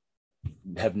people that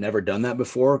have never done that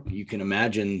before, you can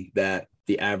imagine that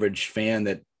the average fan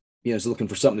that is looking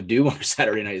for something to do on a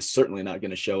Saturday night is certainly not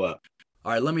going to show up.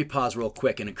 All right, let me pause real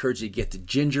quick and encourage you to get to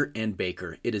Ginger and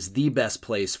Baker. It is the best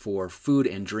place for food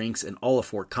and drinks in all of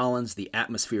Fort Collins. The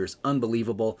atmosphere is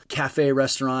unbelievable. Cafe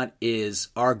restaurant is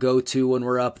our go-to when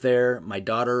we're up there. My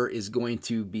daughter is going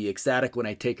to be ecstatic when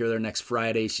I take her there next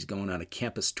Friday. She's going on a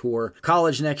campus tour,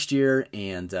 college next year,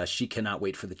 and she cannot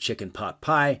wait for the chicken pot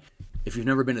pie. If you've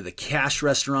never been to the Cash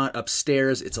restaurant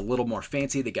upstairs, it's a little more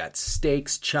fancy. They got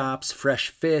steaks, chops, fresh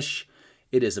fish.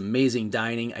 It is amazing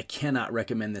dining. I cannot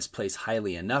recommend this place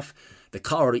highly enough. The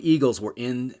Colorado Eagles were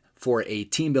in for a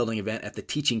team building event at the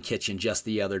Teaching Kitchen just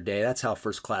the other day. That's how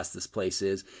first class this place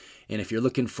is. And if you're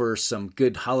looking for some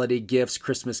good holiday gifts,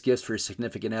 Christmas gifts for your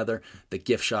significant other, the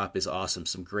gift shop is awesome.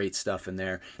 Some great stuff in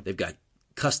there. They've got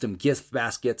custom gift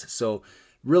baskets. So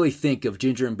really think of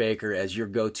Ginger and Baker as your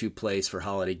go-to place for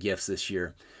holiday gifts this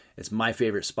year. It's my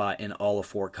favorite spot in all of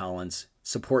Fort Collins.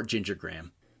 Support Ginger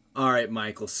Graham. All right,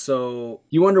 Michael. So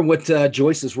you wonder what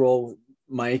Joyce's role,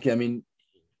 Mike. I mean,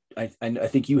 I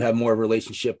think you have more of a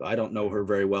relationship. I don't know her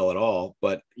very well at all,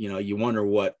 but you wonder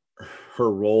what her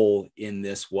role in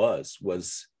this was.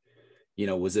 Was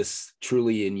this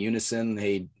truly in unison?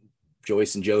 Hey,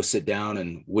 Joyce and Joe sit down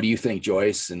and what do you think,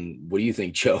 Joyce? And what do you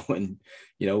think, Joe? And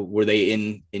were they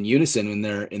in unison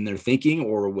in their thinking,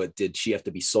 or what, did she have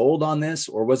to be sold on this,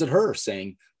 or was it her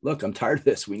saying, look, I'm tired of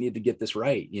this, we need to get this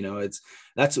right?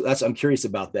 That's I'm curious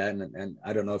about that, and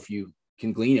I don't know if you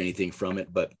can glean anything from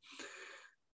it, but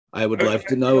I would love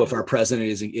to know if our president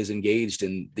is engaged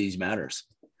in these matters.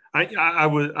 I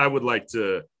would like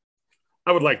to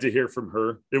I would like to hear from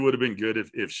her. It would have been good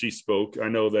if she spoke. I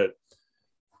know that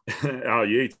Al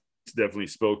Yates definitely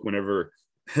spoke whenever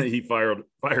he fired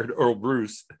Earl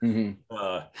Bruce.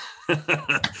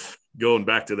 Going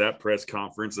back to that press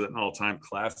conference, an all-time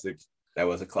classic. That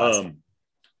was a classic.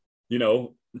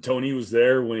 Tony was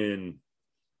there when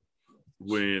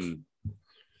we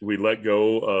let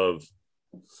go of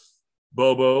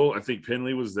Bobo. I think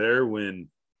Penley was there when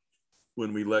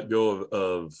we let go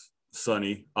of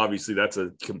Sonny. Obviously, that's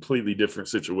a completely different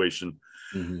situation.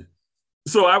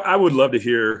 So I would love to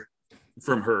hear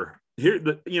from her.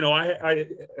 I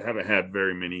haven't had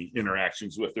very many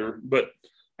interactions with her, but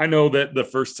I know that the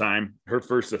first time, her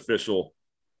first official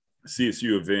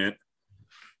CSU event,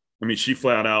 I mean, she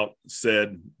flat out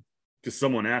said, because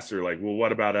someone asked her, like, well,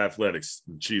 what about athletics?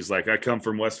 And she's like, I come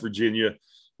from West Virginia.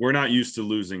 We're not used to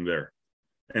losing there.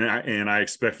 And I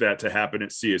expect that to happen at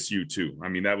CSU too. I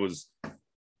mean,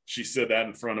 she said that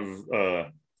in front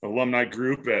of alumni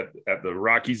group at the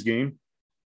Rockies game.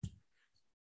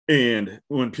 And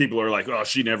when people are like, oh,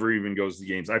 she never even goes to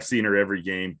games. I've seen her every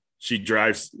game. She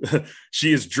drives.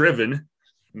 She is driven,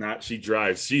 not she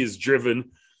drives. She is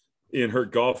driven in her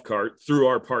golf cart through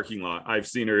our parking lot. I've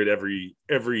seen her at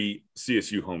every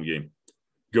CSU home game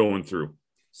going through.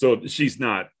 So she's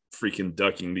not freaking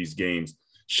ducking these games.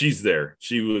 She's there.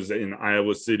 She was in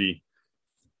Iowa City.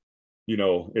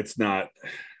 It's not,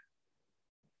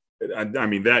 I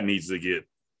mean, that needs to get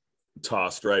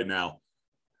tossed right now.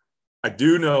 I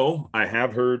do know, I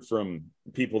have heard from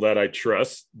people that I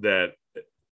trust that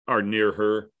are near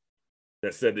her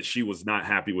that said that she was not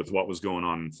happy with what was going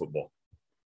on in football.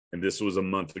 And this was a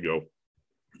month ago.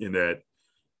 And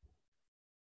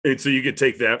so you could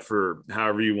take that for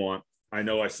however you want. I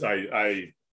know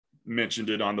I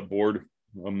mentioned it on the board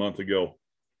a month ago,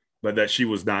 but that she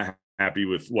was not happy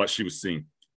with what she was seeing.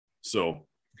 So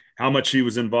how much she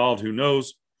was involved, who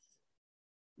knows?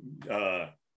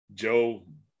 Joe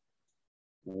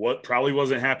probably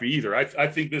wasn't happy either. I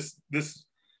think this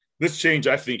change,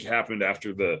 I think, happened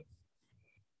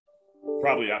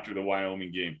probably after the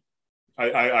Wyoming game.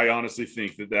 I honestly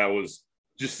think that was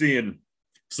just seeing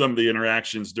some of the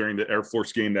interactions during the Air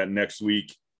Force game that next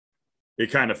week.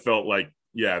 It kind of felt like,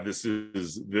 yeah, this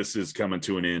is coming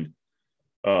to an end.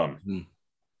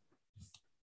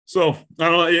 So I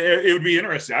don't know. It would be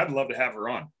interesting. I'd love to have her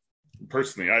on.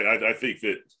 Personally, I think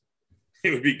that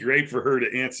it would be great for her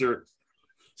to answer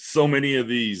so many of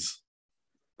these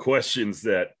questions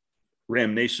that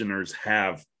Ram Nationers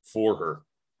have for her.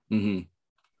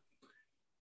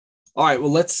 All right.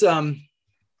 Well, let's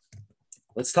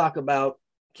talk about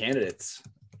candidates.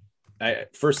 I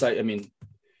mean,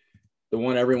 the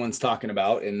one everyone's talking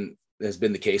about and has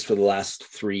been the case for the last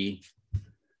three,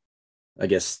 I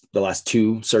guess the last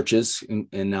two searches,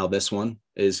 and now this one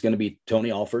is going to be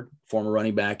Tony Alford, former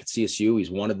running back at CSU.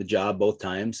 He's wanted the job both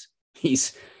times.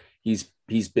 He's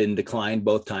been declined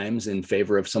both times in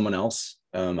favor of someone else.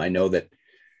 I know that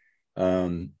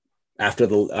after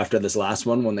this last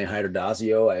one, when they hired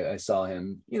Addazio, I saw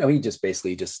him, he just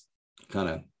basically just kind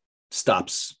of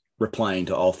stops replying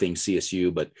to all things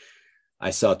CSU. But I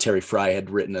saw Terry Fry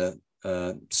had written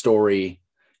a story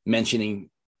mentioning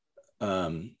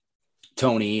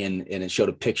Tony, and it showed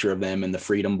a picture of them in the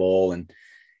Freedom Bowl. And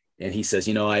he says,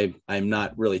 I'm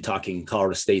not really talking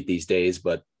Colorado State these days,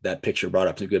 but that picture brought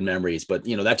up some good memories. But,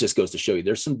 that just goes to show you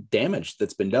there's some damage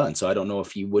that's been done. So I don't know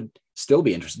if he would still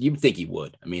be interested. You would think he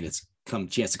would. I mean, it's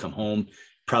chance to come home,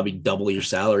 probably double your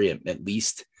salary at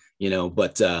least,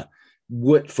 but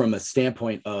what, from a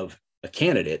standpoint of a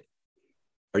candidate,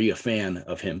 are you a fan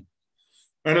of him?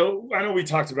 I know we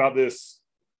talked about this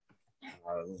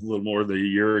a little more than a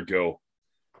year ago.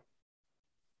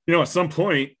 At some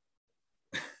point,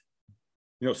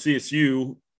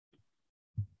 CSU,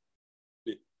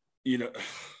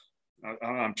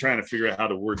 I'm trying to figure out how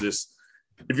to word this.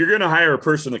 If you're going to hire a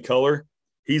person of color,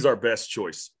 he's our best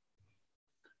choice.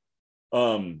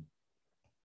 And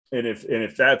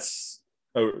if that's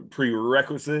a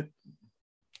prerequisite,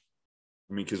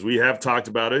 I mean, because we have talked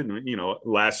about it,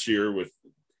 last year with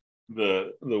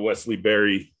the Wesley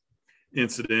Berry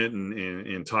incident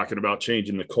and talking about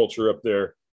changing the culture up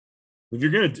there. If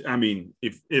you're going to, I mean,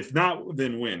 if not,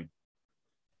 then when?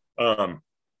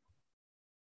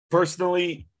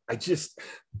 Personally,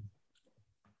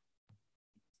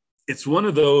 it's one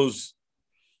of those,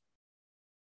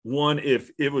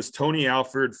 if it was Tony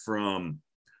Alford from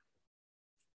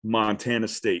Montana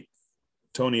State,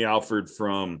 Tony Alford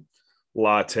from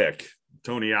La Tech,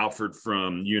 Tony Alford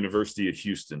from University of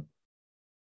Houston,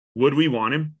 would we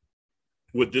want him?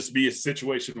 Would this be a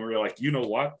situation where you're like, you know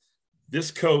what? this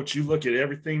coach, you look at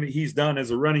everything that he's done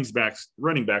as a running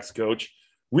backs coach,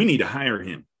 we need to hire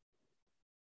him.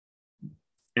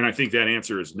 And I think that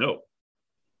answer is no.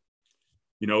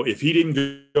 You know, if he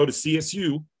didn't go to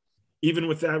CSU, even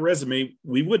with that resume,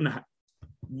 we wouldn't.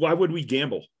 Why would we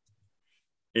gamble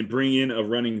and bring in a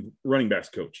running backs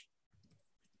coach?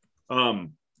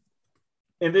 And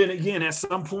then again, at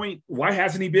some point, why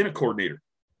hasn't he been a coordinator?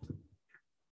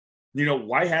 You know,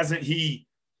 why hasn't he?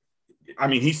 I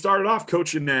mean, he started off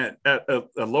coaching at a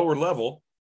lower level.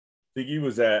 I think he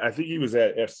was at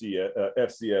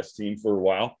FCS team for a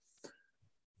while.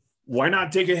 Why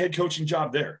not take a head coaching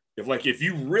job there? If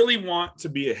you really want to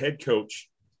be a head coach,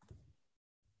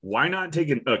 why not take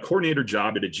a coordinator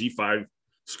job at a G5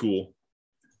 school?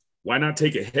 Why not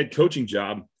take a head coaching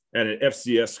job at an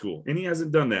FCS school? And he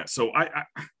hasn't done that. So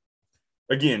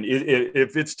again,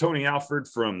 if it's Tony Alford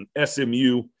from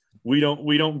SMU, we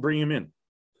don't bring him in.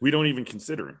 We don't even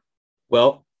consider him.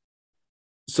 Well,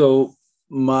 so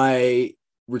my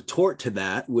retort to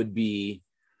that would be,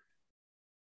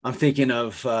 I'm thinking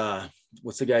of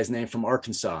what's the guy's name from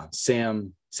Arkansas,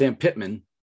 Sam Pittman.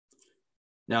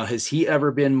 Now, has he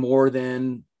ever been more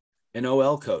than an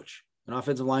OL coach, an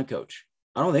offensive line coach?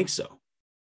 I don't think so.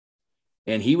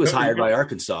 And he was hired by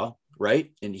Arkansas,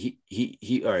 right? And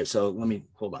he all right, so let me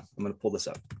hold on. I'm going to pull this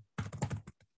up.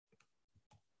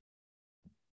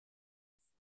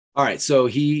 All right, so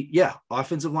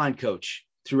offensive line coach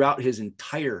throughout his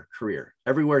entire career,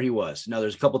 everywhere he was. Now,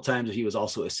 there's a couple of times that he was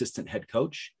also assistant head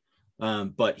coach,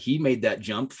 but he made that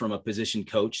jump from a position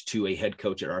coach to a head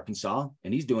coach at Arkansas,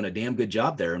 and he's doing a damn good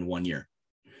job there in 1 year.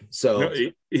 So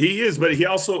he is, but he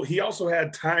also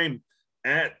had time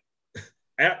at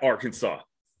Arkansas.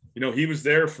 You know, he was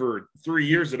there for 3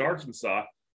 years at Arkansas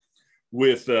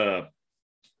with I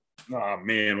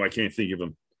can't think of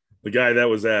him. The guy that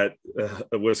was at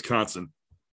Wisconsin,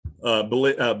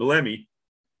 Belemi.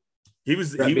 He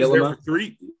was there for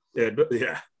 3.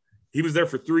 He was there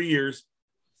for 3 years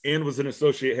and was an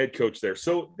associate head coach there.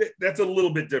 So that's a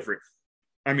little bit different.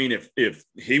 I mean, if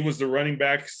he was the running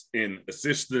backs and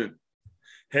assistant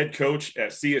head coach at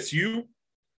CSU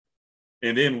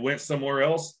and then went somewhere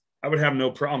else, I would have no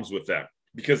problems with that,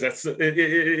 because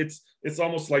it's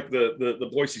almost like the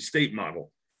Boise State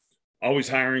model, always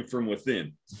hiring from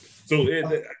within. So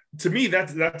to me,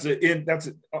 that's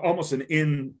almost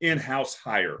an in-house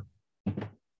hire.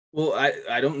 Well,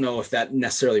 I don't know if that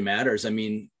necessarily matters. I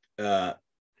mean,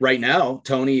 right now,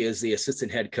 Tony is the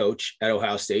assistant head coach at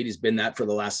Ohio State. He's been that for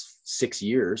the last 6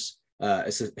 years,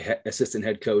 assistant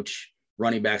head coach,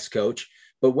 running backs coach.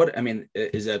 But what, I mean,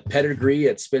 is a pedigree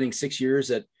at spending 6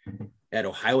 years at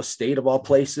Ohio State of all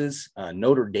places,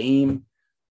 Notre Dame,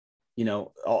 you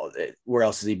know, where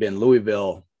else has he been?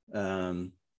 Louisville.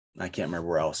 I can't remember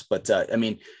where else, but I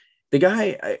mean, the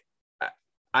guy,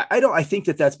 I think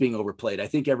that's being overplayed. I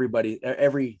think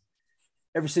every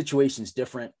situation is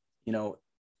different. You know,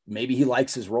 maybe he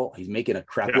likes his role. He's making a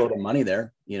crap load of money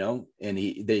there, you know, and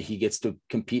he gets to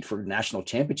compete for national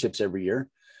championships every year.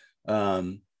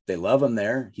 They love him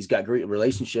there. He's got great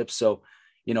relationships. So,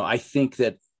 you know, I don't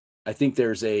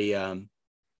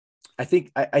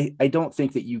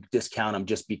think that you discount him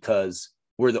just because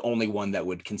we're the only one that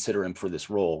would consider him for this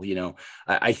role. You know,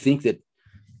 I think that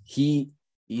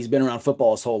he's been around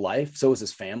football his whole life. So is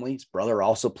his family. His brother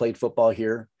also played football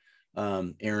here,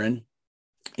 Aaron,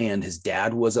 and his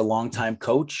dad was a longtime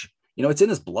coach. You know, it's in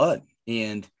his blood,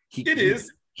 and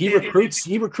he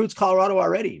recruits Colorado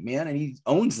already, man, and he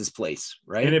owns this place,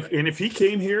 right? And if he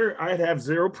came here, I'd have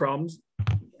zero problems.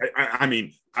 I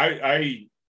mean, I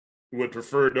would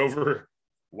prefer it over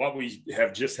what we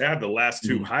have just had the last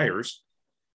two hires.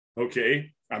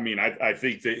 Okay. I mean, I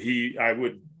think that I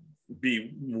would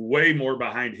be way more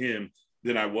behind him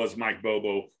than I was Mike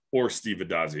Bobo or Steve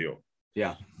Addazio.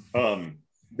 Yeah.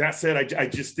 That said, I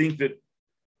just think that,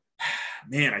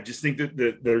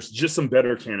 that there's just some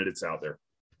better candidates out there.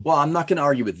 Well, I'm not going to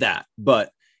argue with that,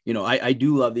 but you know, I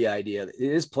do love the idea that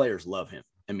his players love him.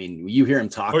 I mean, you hear him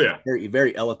talk, very,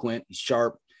 very eloquent, he's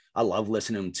sharp. I love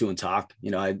listening to him talk.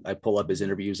 You know, I pull up his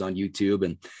interviews on YouTube,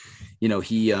 and, you know,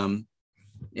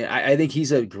 I think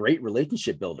he's a great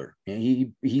relationship builder, and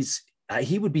he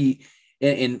would be,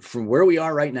 and from where we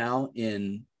are right now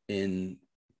in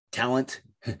talent,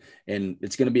 and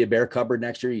it's going to be a bare cupboard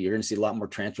next year. You're going to see a lot more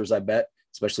transfers, I bet,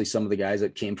 especially some of the guys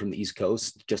that came from the East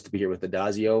Coast just to be here with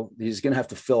Addazio. He's going to have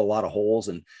to fill a lot of holes,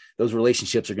 and those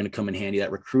relationships are going to come in handy.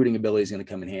 That recruiting ability is going to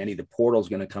come in handy. The portal is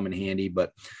going to come in handy.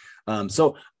 But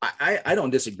so I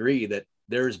don't disagree that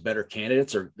there's better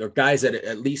candidates or guys that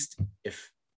at least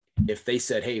if they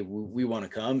said, hey, we want to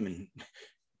come, and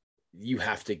you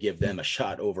have to give them a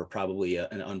shot over probably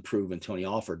an unproven Tony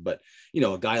Alford. But,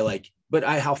 a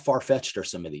guy how far-fetched are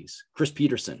some of these? Chris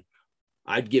Peterson.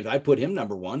 I'd put him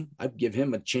number one. I'd give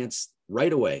him a chance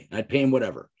right away. I'd pay him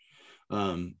whatever.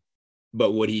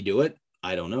 But would he do it?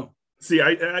 I don't know. See,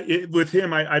 with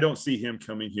him, I don't see him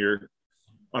coming here.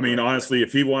 I mean, honestly,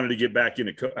 if he wanted to get back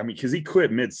into because he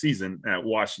quit mid-season at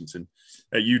Washington,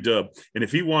 at UW. And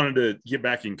if he wanted to get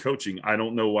back in coaching, I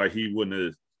don't know why he wouldn't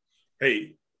have,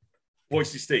 hey,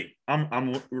 Boise State,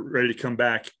 I'm ready to come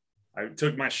back. I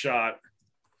took my shot.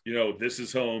 This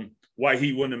is home. Why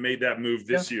he wouldn't have made that move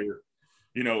this year,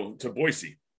 to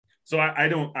Boise. So I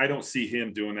don't see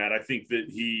him doing that. I think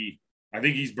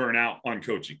he's burnt out on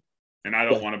coaching, and I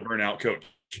don't want to burn out coach.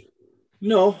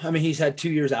 No, I mean, he's had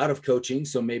 2 years out of coaching,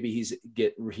 so maybe he's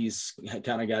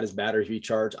kind of got his battery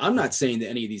recharged. I'm not saying that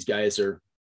any of these guys are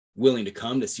willing to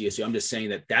come to CSU. I'm just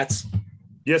saying that's.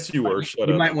 Yes, you were.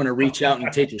 You might want to reach out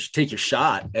and take your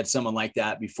shot at someone like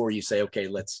that before you say, okay,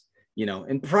 let's,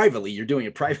 and privately, you're doing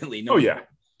it privately. No, oh yeah.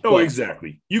 Oh,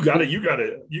 exactly. You got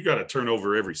to turn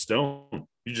over every stone.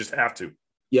 You just have to.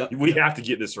 Yeah. We have to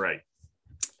get this right.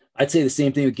 I'd say the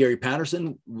same thing with Gary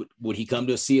Patterson. Would he come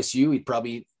to a CSU? He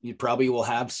probably will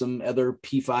have some other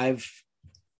P5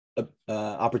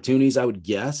 opportunities, I would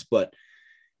guess. But,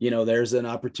 there's an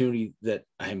opportunity that,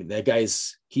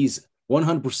 he's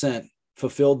 100%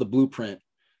 fulfilled the blueprint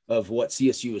of what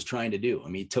CSU is trying to do. I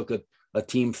mean, he took a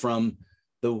team from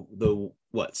the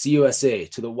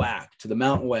CUSA to the WAC to the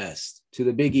Mountain West to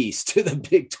the Big East to the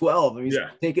Big 12. I mean, he's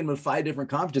taken them to 5 different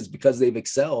conferences because they've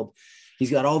excelled. He's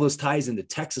got all those ties into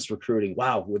Texas recruiting.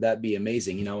 Wow, would that be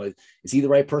amazing? Is he the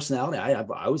right personality?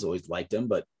 I was always liked him,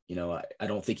 but I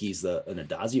don't think he's an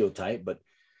Addazio type. But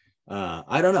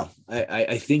I don't know.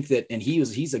 I think that, and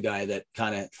he's a guy that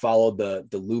kind of followed the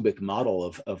Lubick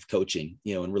model of coaching,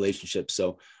 in relationships.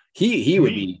 So he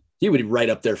would be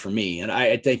right up there for me. And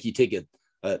I think you take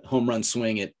a home run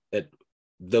swing at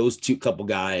those couple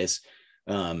guys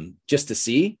just to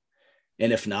see.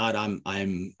 And if not,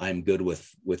 I'm good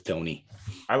with Tony.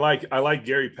 I like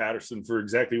Gary Patterson for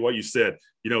exactly what you said.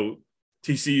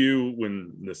 TCU,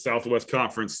 when the Southwest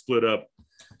Conference split up,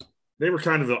 they were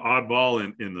kind of the oddball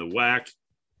in the WAC.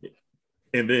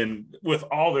 And then with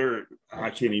all I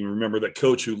can't even remember that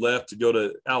coach who left to go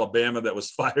to Alabama that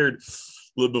was fired a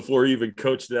little before he even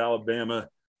coached at Alabama.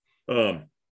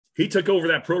 He took over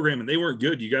that program and they weren't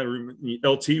good. You got to remember,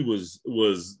 LT was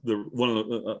the one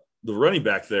of the running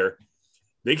back there.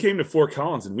 They came to Fort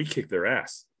Collins and we kicked their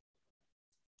ass,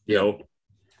 but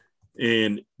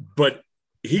he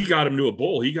got him to a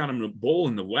bowl. He got him to a bowl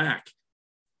in the WAC.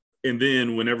 And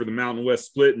then whenever the Mountain West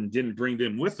split and didn't bring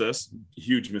them with us,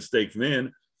 huge mistake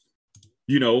then,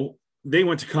 they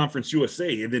went to Conference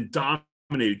USA and then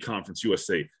dominated Conference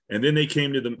USA. And then they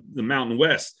came to the Mountain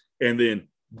West and then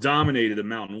dominated the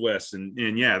Mountain West. And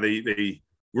they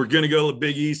were going to go to the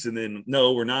Big East, and then,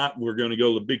 no, we're not. We're going to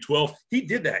go to the Big 12. He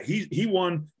did that. He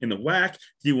won in the WAC.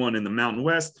 He won in the Mountain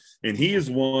West, and he has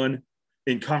won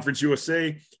in Conference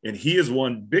USA, and he has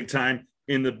won big time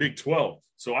in the Big 12.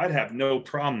 So I'd have no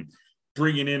problem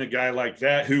bringing in a guy like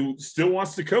that who still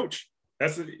wants to coach.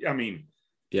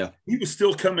 He was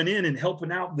still coming in and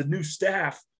helping out the new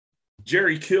staff,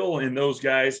 Jerry Kill and those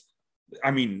guys.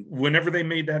 I mean, whenever they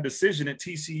made that decision at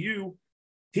TCU,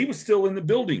 he was still in the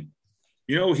building.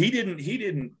 He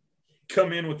didn't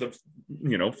come in with a,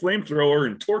 flamethrower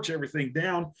and torch everything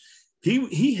down.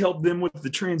 He helped them with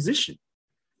the transition.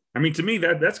 I mean, to me,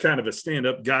 that's kind of a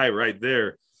stand-up guy right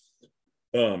there.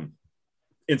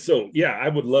 And so, I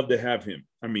would love to have him.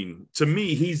 I mean, to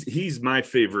me, he's my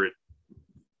favorite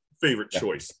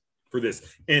choice for this.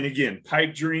 And again,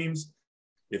 pipe dreams,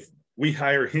 if we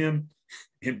hire him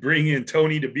and bring in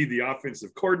Tony to be the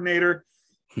offensive coordinator,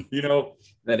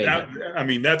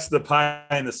 that's the pie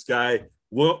in the sky.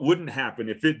 What wouldn't happen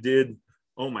if it did?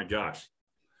 Oh my gosh,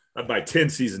 I'd buy 10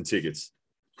 season tickets.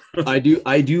 I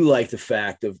do like the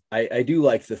fact of, I do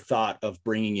like the thought of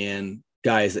bringing in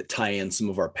guys that tie in some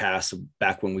of our past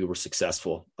back when we were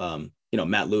successful. Matt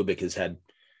Lubick has had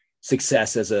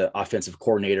success as an offensive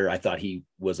coordinator. I thought he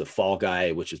was a fall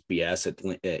guy, which is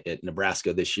BS at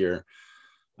Nebraska this year.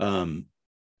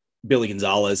 Billy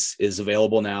Gonzalez is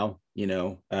available now.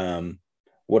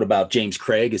 What about James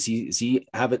Craig? Does he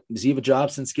have a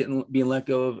job since being let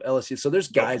go of LSU? So there's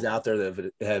guys out there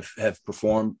that have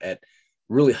performed at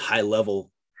really high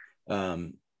level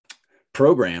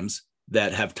programs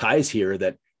that have ties here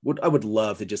that I would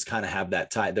love to just kind of have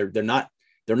that tie. They're not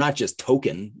just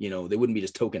token, they wouldn't be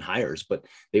just token hires, but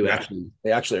they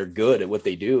actually are good at what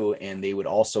they do. And they would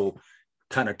also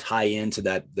kind of tie into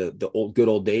that, the good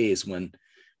old days when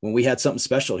when we had something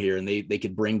special here, and they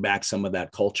could bring back some of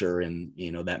that culture and,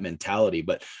 that mentality.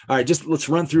 But all right, just let's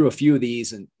run through a few of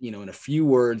these and, in a few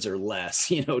words or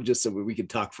less, just so we could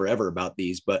talk forever about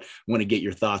these, but I want to get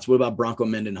your thoughts. What about Bronco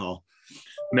Mendenhall?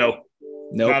 No,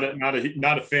 nope.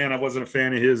 Not a fan. I wasn't a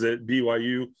fan of his at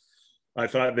BYU. I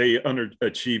thought they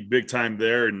underachieved big time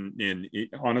there. And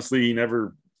honestly, he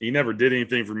never did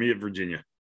anything for me at Virginia.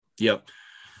 Yep.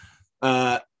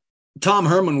 Tom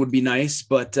Herman would be nice,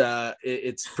 but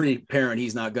it's pretty apparent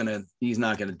he's not gonna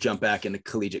jump back into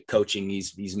collegiate coaching.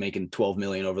 He's making $12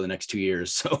 million over the next 2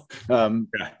 years, so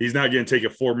he's not going to take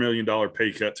a $4 million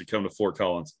pay cut to come to Fort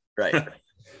Collins. Right,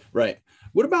 right.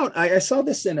 What about? I saw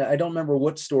this in I don't remember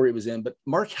what story it was in, but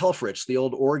Mark Helfrich, the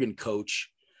old Oregon coach,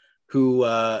 who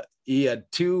he had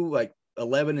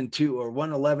 11-2 or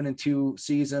 11-2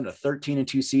 season, a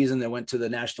 13-2 season that went to the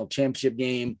national championship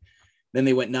game. Then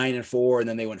they went 9-4, and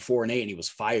then they went 4-8, and he was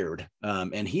fired.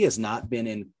 And he has not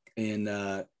been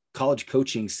in college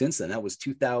coaching since then. That was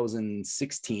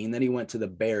 2016. Then he went to the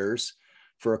Bears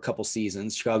for a couple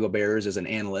seasons, Chicago Bears, as an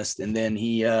analyst, and then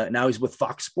he now he's with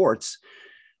Fox Sports.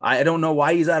 I don't know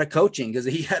why he's out of coaching, because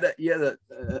he had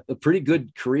a pretty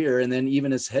good career, and then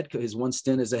even his one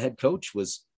stint as a head coach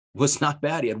was not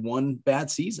bad. He had one bad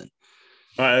season.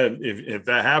 If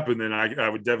that happened, then I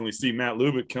would definitely see Matt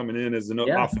Lubick coming in as an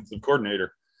offensive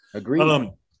coordinator. Agreed.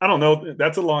 I don't know.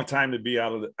 That's a long time to be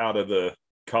out of the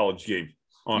college game,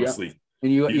 honestly. Yep.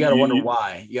 And you got to wonder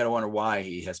why. You got to wonder why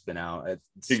he has been out.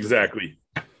 Exactly.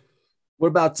 What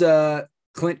about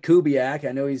Clint Kubiak?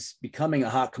 I know he's becoming a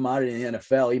hot commodity in the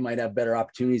NFL. He might have better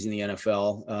opportunities in the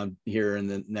NFL here in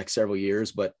the next several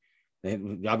years. But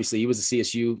obviously, he was a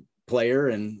CSU player,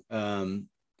 and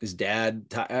his dad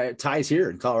ties here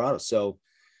in Colorado. So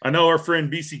I know our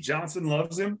friend BC Johnson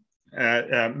loves him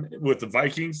with the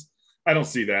Vikings. I don't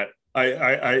see that.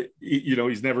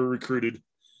 He's never recruited.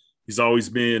 He's always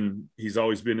been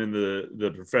in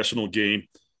the professional game.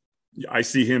 I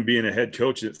see him being a head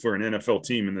coach for an NFL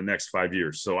team in the next 5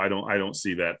 years. So I don't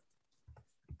see that.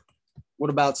 What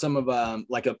about some of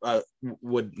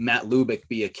would Matt Lubick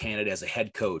be a candidate as a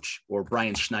head coach, or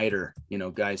Brian Schneider,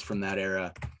 guys from that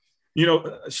era?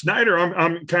 Schneider,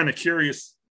 I'm kind of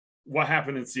curious what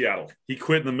happened in Seattle. He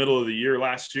quit in the middle of the year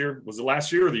last year. Was it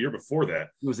last year or the year before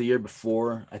that? It was the year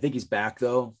before. I think he's back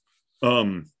though.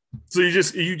 So you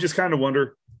just kind of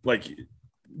wonder,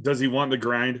 does he want the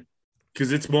grind?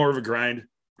 Because it's more of a grind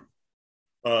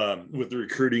with the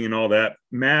recruiting and all that.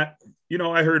 Matt,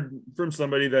 I heard from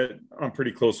somebody that I'm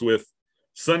pretty close with,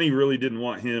 Sonny really didn't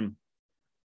want him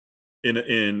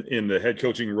in the head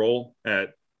coaching role at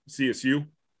CSU.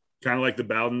 Kind of like the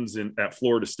Bowdens at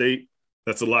Florida State.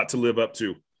 That's a lot to live up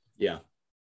to. Yeah.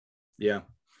 Yeah.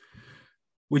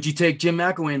 Would you take Jim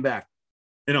McElwain back?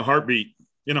 In a heartbeat.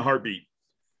 Will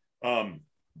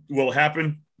it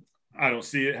happen? I don't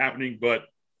see it happening, but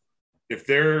if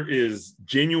there is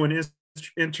genuine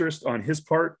interest on his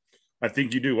part, I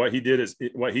think you do. What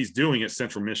he's doing at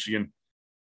Central Michigan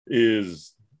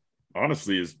is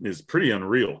honestly pretty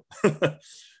unreal.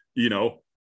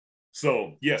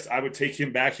 So, yes, I would take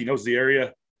him back. He knows the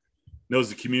area, knows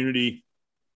the community.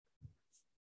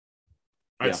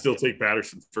 I'd still take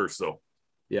Patterson first, though.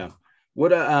 Yeah.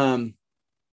 What how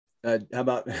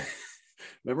about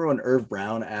remember when Irv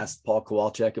Brown asked Paul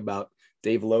Kowalczyk about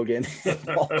Dave Logan?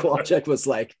 Paul Kowalczyk was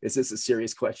like, "Is this a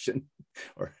serious question,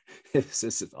 or is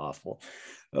this awful?"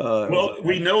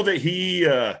 We know that he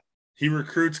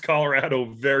recruits Colorado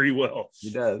very well.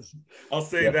 He does. I'll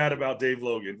say that about Dave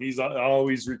Logan. He's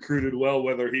always recruited well,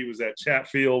 whether he was at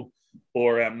Chatfield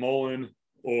or at Mullen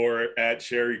or at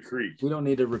Cherry Creek. We don't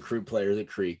need to recruit players at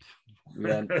Creek.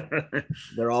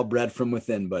 They're all bred from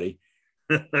within, buddy.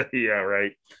 Yeah,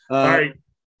 right. All right.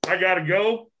 I got to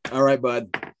go. All right,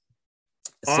 bud.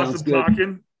 Awesome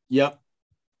talking. Yep.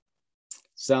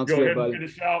 Sounds good, buddy.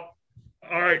 Finish out.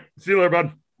 All right. See you later,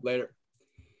 bud. Later.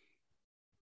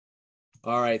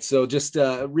 All right, so just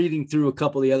reading through a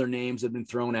couple of the other names that have been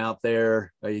thrown out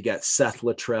there. You got Seth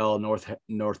Luttrell,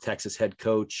 North Texas head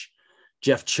coach.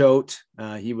 Jeff Choate,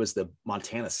 he was the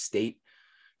Montana State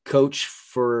coach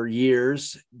for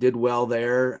years, did well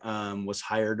there, was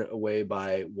hired away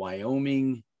by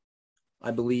Wyoming, I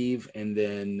believe, and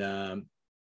then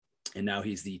and now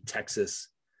he's the Texas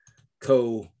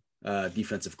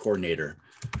defensive coordinator.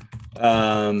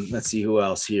 Let's see who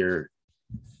else here.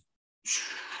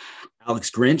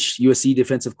 Alex Grinch, USC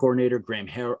defensive coordinator. Graham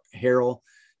Harrell,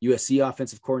 USC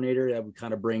offensive coordinator. That would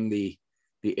kind of bring the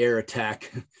air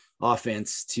attack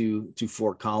offense to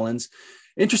Fort Collins.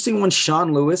 Interesting one,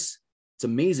 Sean Lewis. It's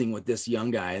amazing with this young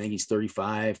guy. I think he's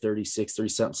 35, 36, 30,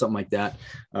 something like that.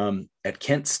 At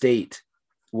Kent State,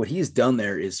 what he's done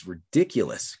there is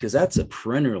ridiculous, because that's a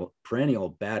perennial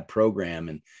bad program.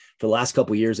 And for the last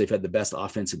couple of years, they've had the best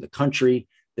offense in the country.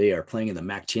 They are playing in the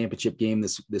MAC championship game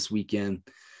this weekend.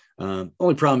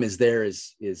 Only problem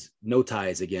is no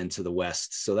ties again to the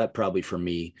West. So that probably for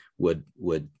me would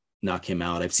knock him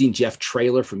out. I've seen Jeff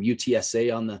Traylor from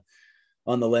UTSA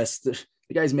on the list.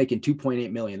 The guy's making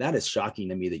 $2.8 million. That is shocking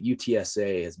to me that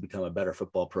UTSA has become a better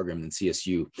football program than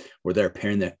CSU, where they're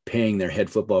paying their head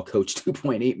football coach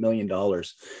 $2.8 million.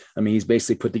 I mean, he's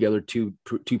basically put together two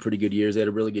pretty good years. They had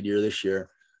a really good year this year,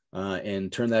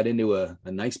 and turned that into a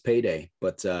nice payday.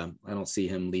 But I don't see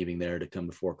him leaving there to come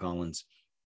to Fort Collins.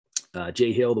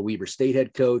 Jay Hill, the Weber State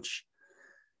head coach.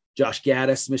 Josh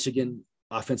Gaddis, Michigan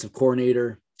offensive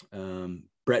coordinator.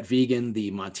 Brett Vegan,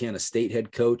 the Montana State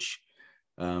head coach,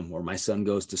 where my son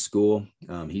goes to school.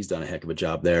 He's done a heck of a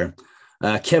job there.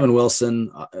 Kevin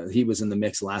Wilson, he was in the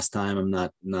mix last time.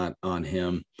 I'm not on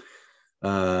him.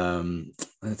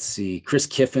 Let's see. Chris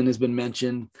Kiffin has been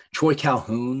mentioned. Troy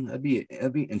Calhoun, that'd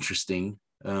be interesting.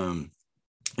 And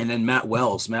then Matt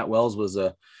Wells. Matt Wells was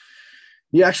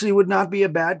he actually would not be a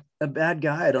bad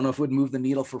guy. I don't know if it would move the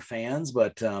needle for fans,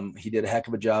 but he did a heck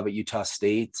of a job at Utah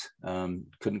State.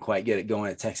 Couldn't quite get it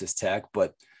going at Texas Tech,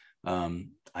 but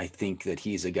I think that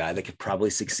he's a guy that could probably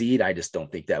succeed. I just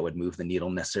don't think that would move the needle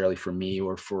necessarily for me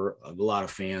or for a lot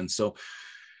of fans. So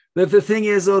the thing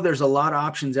is, though, there's a lot of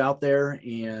options out there,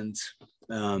 and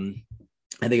I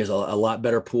think there's a lot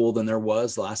better pool than there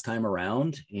was last time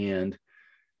around. And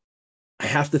I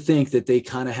have to think that they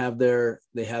kind of have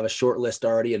a short list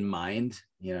already in mind.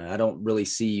 You know, I don't really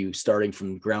see you starting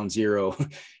from ground zero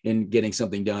and getting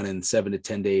something done in 7 to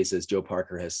 10 days, as Joe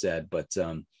Parker has said. But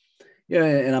yeah,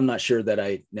 and I'm not sure that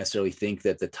I necessarily think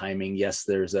that the timing, yes,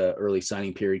 there's a early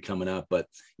signing period coming up, but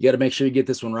you got to make sure you get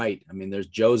this one right. I mean, there's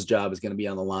Joe's job is going to be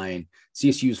on the line.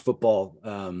 CSU's football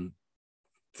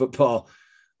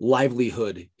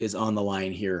livelihood is on the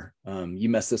line here. You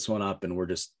mess this one up and we're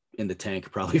just in the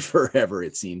tank probably forever,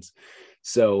 it seems.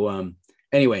 So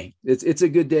anyway, it's a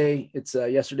good day.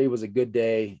 Yesterday was a good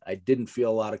day. I didn't feel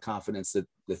a lot of confidence that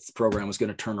this program was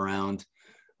going to turn around.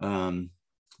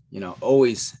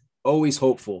 Always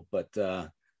hopeful, but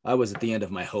I was at the end of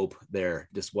my hope there.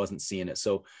 Just wasn't seeing it.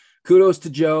 So kudos to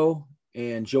Joe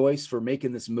and Joyce for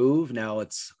making this move. Now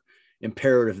it's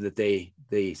imperative that they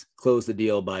close the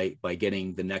deal by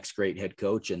getting the next great head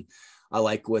coach. And I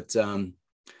like what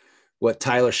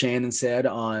Tyler Shannon said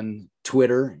on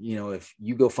Twitter. You know, if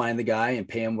you go find the guy and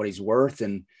pay him what he's worth,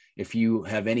 and if you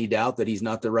have any doubt that he's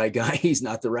not the right guy, he's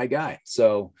not the right guy.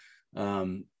 So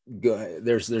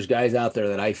there's guys out there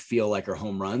that I feel like are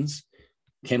home runs.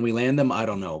 Can we land them? I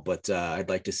don't know, but I'd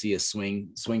like to see us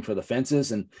swing for the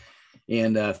fences, and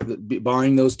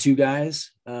barring those two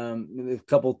guys, a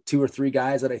couple, 2 or 3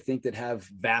 guys that I think that have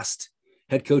vast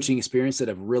head coaching experience that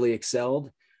have really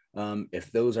excelled.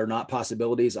 If those are not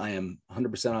possibilities, I am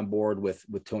 100% on board with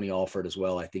Tony Alford as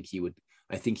well. I think he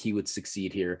would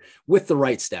succeed here with the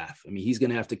right staff. I mean, he's going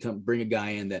to have to come bring a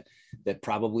guy in that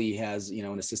probably has,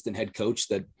 an assistant head coach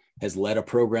that has led a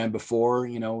program before,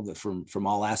 from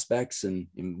all aspects, and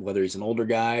whether he's an older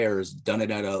guy or has done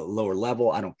it at a lower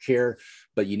level, I don't care,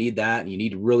 but you need that. And you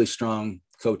need really strong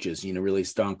coaches, really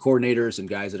strong coordinators and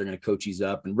guys that are going to coach these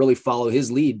up and really follow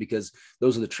his lead, because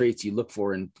those are the traits you look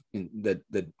for in that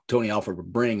Tony Alford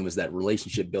would bring, was that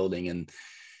relationship building and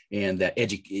that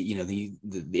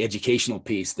the educational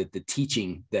piece, that the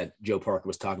teaching that Joe Parker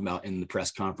was talking about in the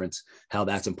press conference, how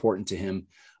that's important to him.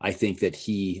 I think that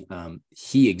he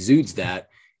exudes that.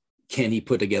 Can he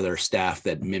put together a staff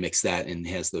that mimics that and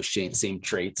has those same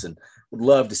traits? And would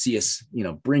love to see us,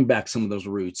 bring back some of those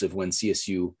roots of when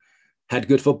CSU had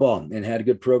good football and had a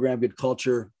good program, good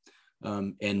culture,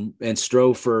 and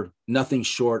strove for nothing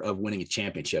short of winning a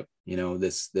championship.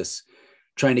 This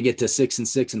trying to get to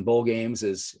 6-6 in bowl games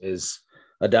as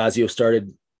Addazio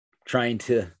started trying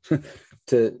to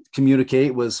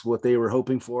communicate was what they were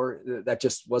hoping for.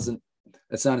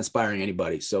 That's not inspiring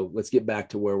anybody. So let's get back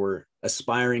to where we're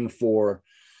aspiring for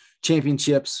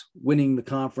championships, winning the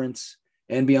conference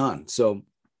and beyond. So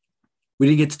we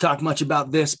didn't get to talk much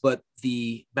about this, but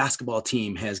the basketball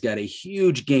team has got a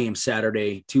huge game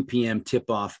Saturday, 2 p.m.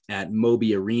 tip-off at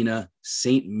Moby Arena.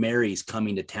 St. Mary's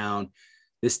coming to town.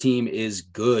 This team is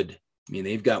good. I mean,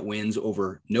 they've got wins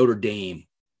over Notre Dame,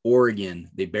 Oregon.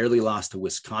 They barely lost to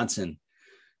Wisconsin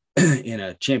in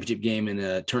a championship game in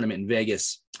a tournament in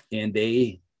Vegas. And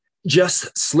they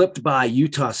just slipped by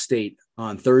Utah State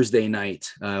on Thursday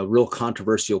night. Real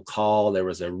controversial call. There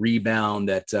was a rebound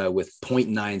that with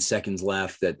 0.9 seconds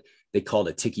left that they called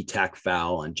a ticky-tack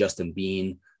foul on Justin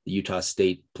Bean, the Utah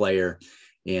State player.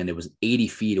 And it was 80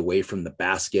 feet away from the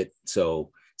basket.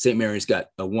 So St. Mary's got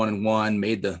a 1-1,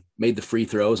 made the free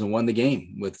throws and won the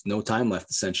game with no time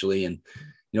left essentially. And,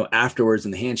 afterwards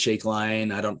in the handshake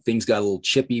line, things got a little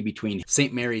chippy between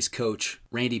St. Mary's coach,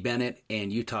 Randy Bennett,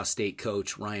 and Utah State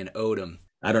coach, Ryan Odom.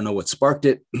 I don't know what sparked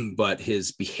it, but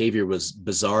his behavior was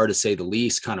bizarre to say the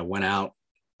least, kind of went out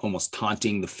almost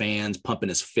taunting the fans, pumping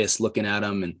his fist, looking at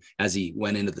them, and as he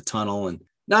went into the tunnel. And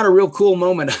not a real cool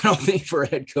moment, I don't think, for a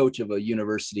head coach of a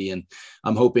university. And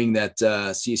I'm hoping that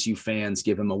CSU fans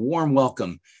give him a warm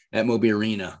welcome at Moby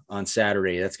Arena on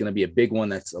Saturday. That's going to be a big one.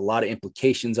 That's a lot of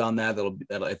implications on that. That'll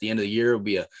at the end of the year, will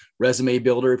be a resume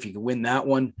builder if you can win that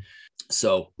one.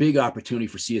 So big opportunity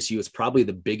for CSU. It's probably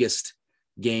the biggest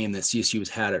game that CSU has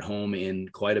had at home in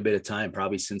quite a bit of time,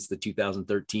 probably since the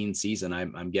 2013 season,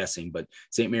 I'm guessing. But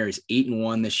St. Mary's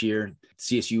 8-1 this year,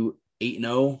 CSU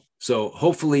 8-0. So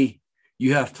hopefully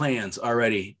you have plans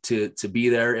already to be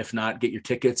there. If not, get your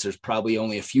tickets. There's probably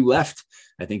only a few left.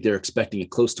 I think they're expecting it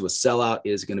close to a sellout.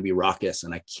 It is going to be raucous,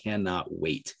 and I cannot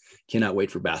wait. Cannot wait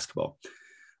for basketball.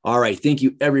 All right. Thank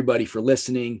you, everybody, for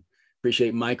listening.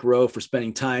 Appreciate Mike Rowe for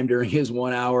spending time during his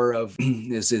 1 hour of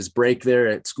his break there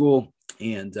at school.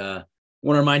 And I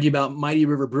want to remind you about Mighty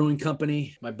River Brewing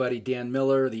Company. My buddy Dan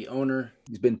Miller, the owner,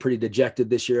 he's been pretty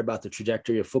dejected this year about the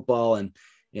trajectory of football.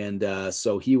 And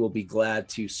so he will be glad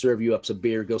to serve you up some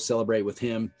beer. Go celebrate with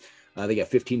him. They got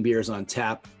 15 beers on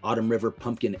tap. Autumn River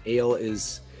Pumpkin Ale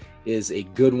is a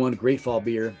good one. Great fall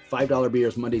beer. $5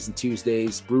 beers Mondays and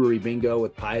Tuesdays. Brewery bingo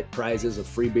with prizes of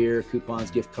free beer,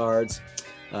 coupons, gift cards.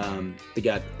 They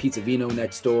got Pizza Vino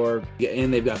next door,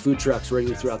 and they've got food trucks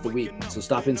regularly throughout the week. So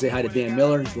stop in and say hi to Dan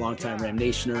Miller. He's a longtime Ram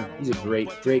Nationer. He's a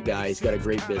great guy. He's got a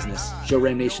great business. Show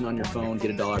Ram Nation on your phone.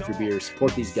 Get $1 off your beer.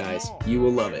 Support these guys. You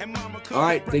will love it. All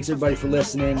right. Thanks, everybody, for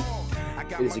listening.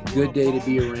 It is a good day to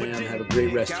be a Ram. Have a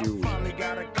great rest of your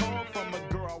week.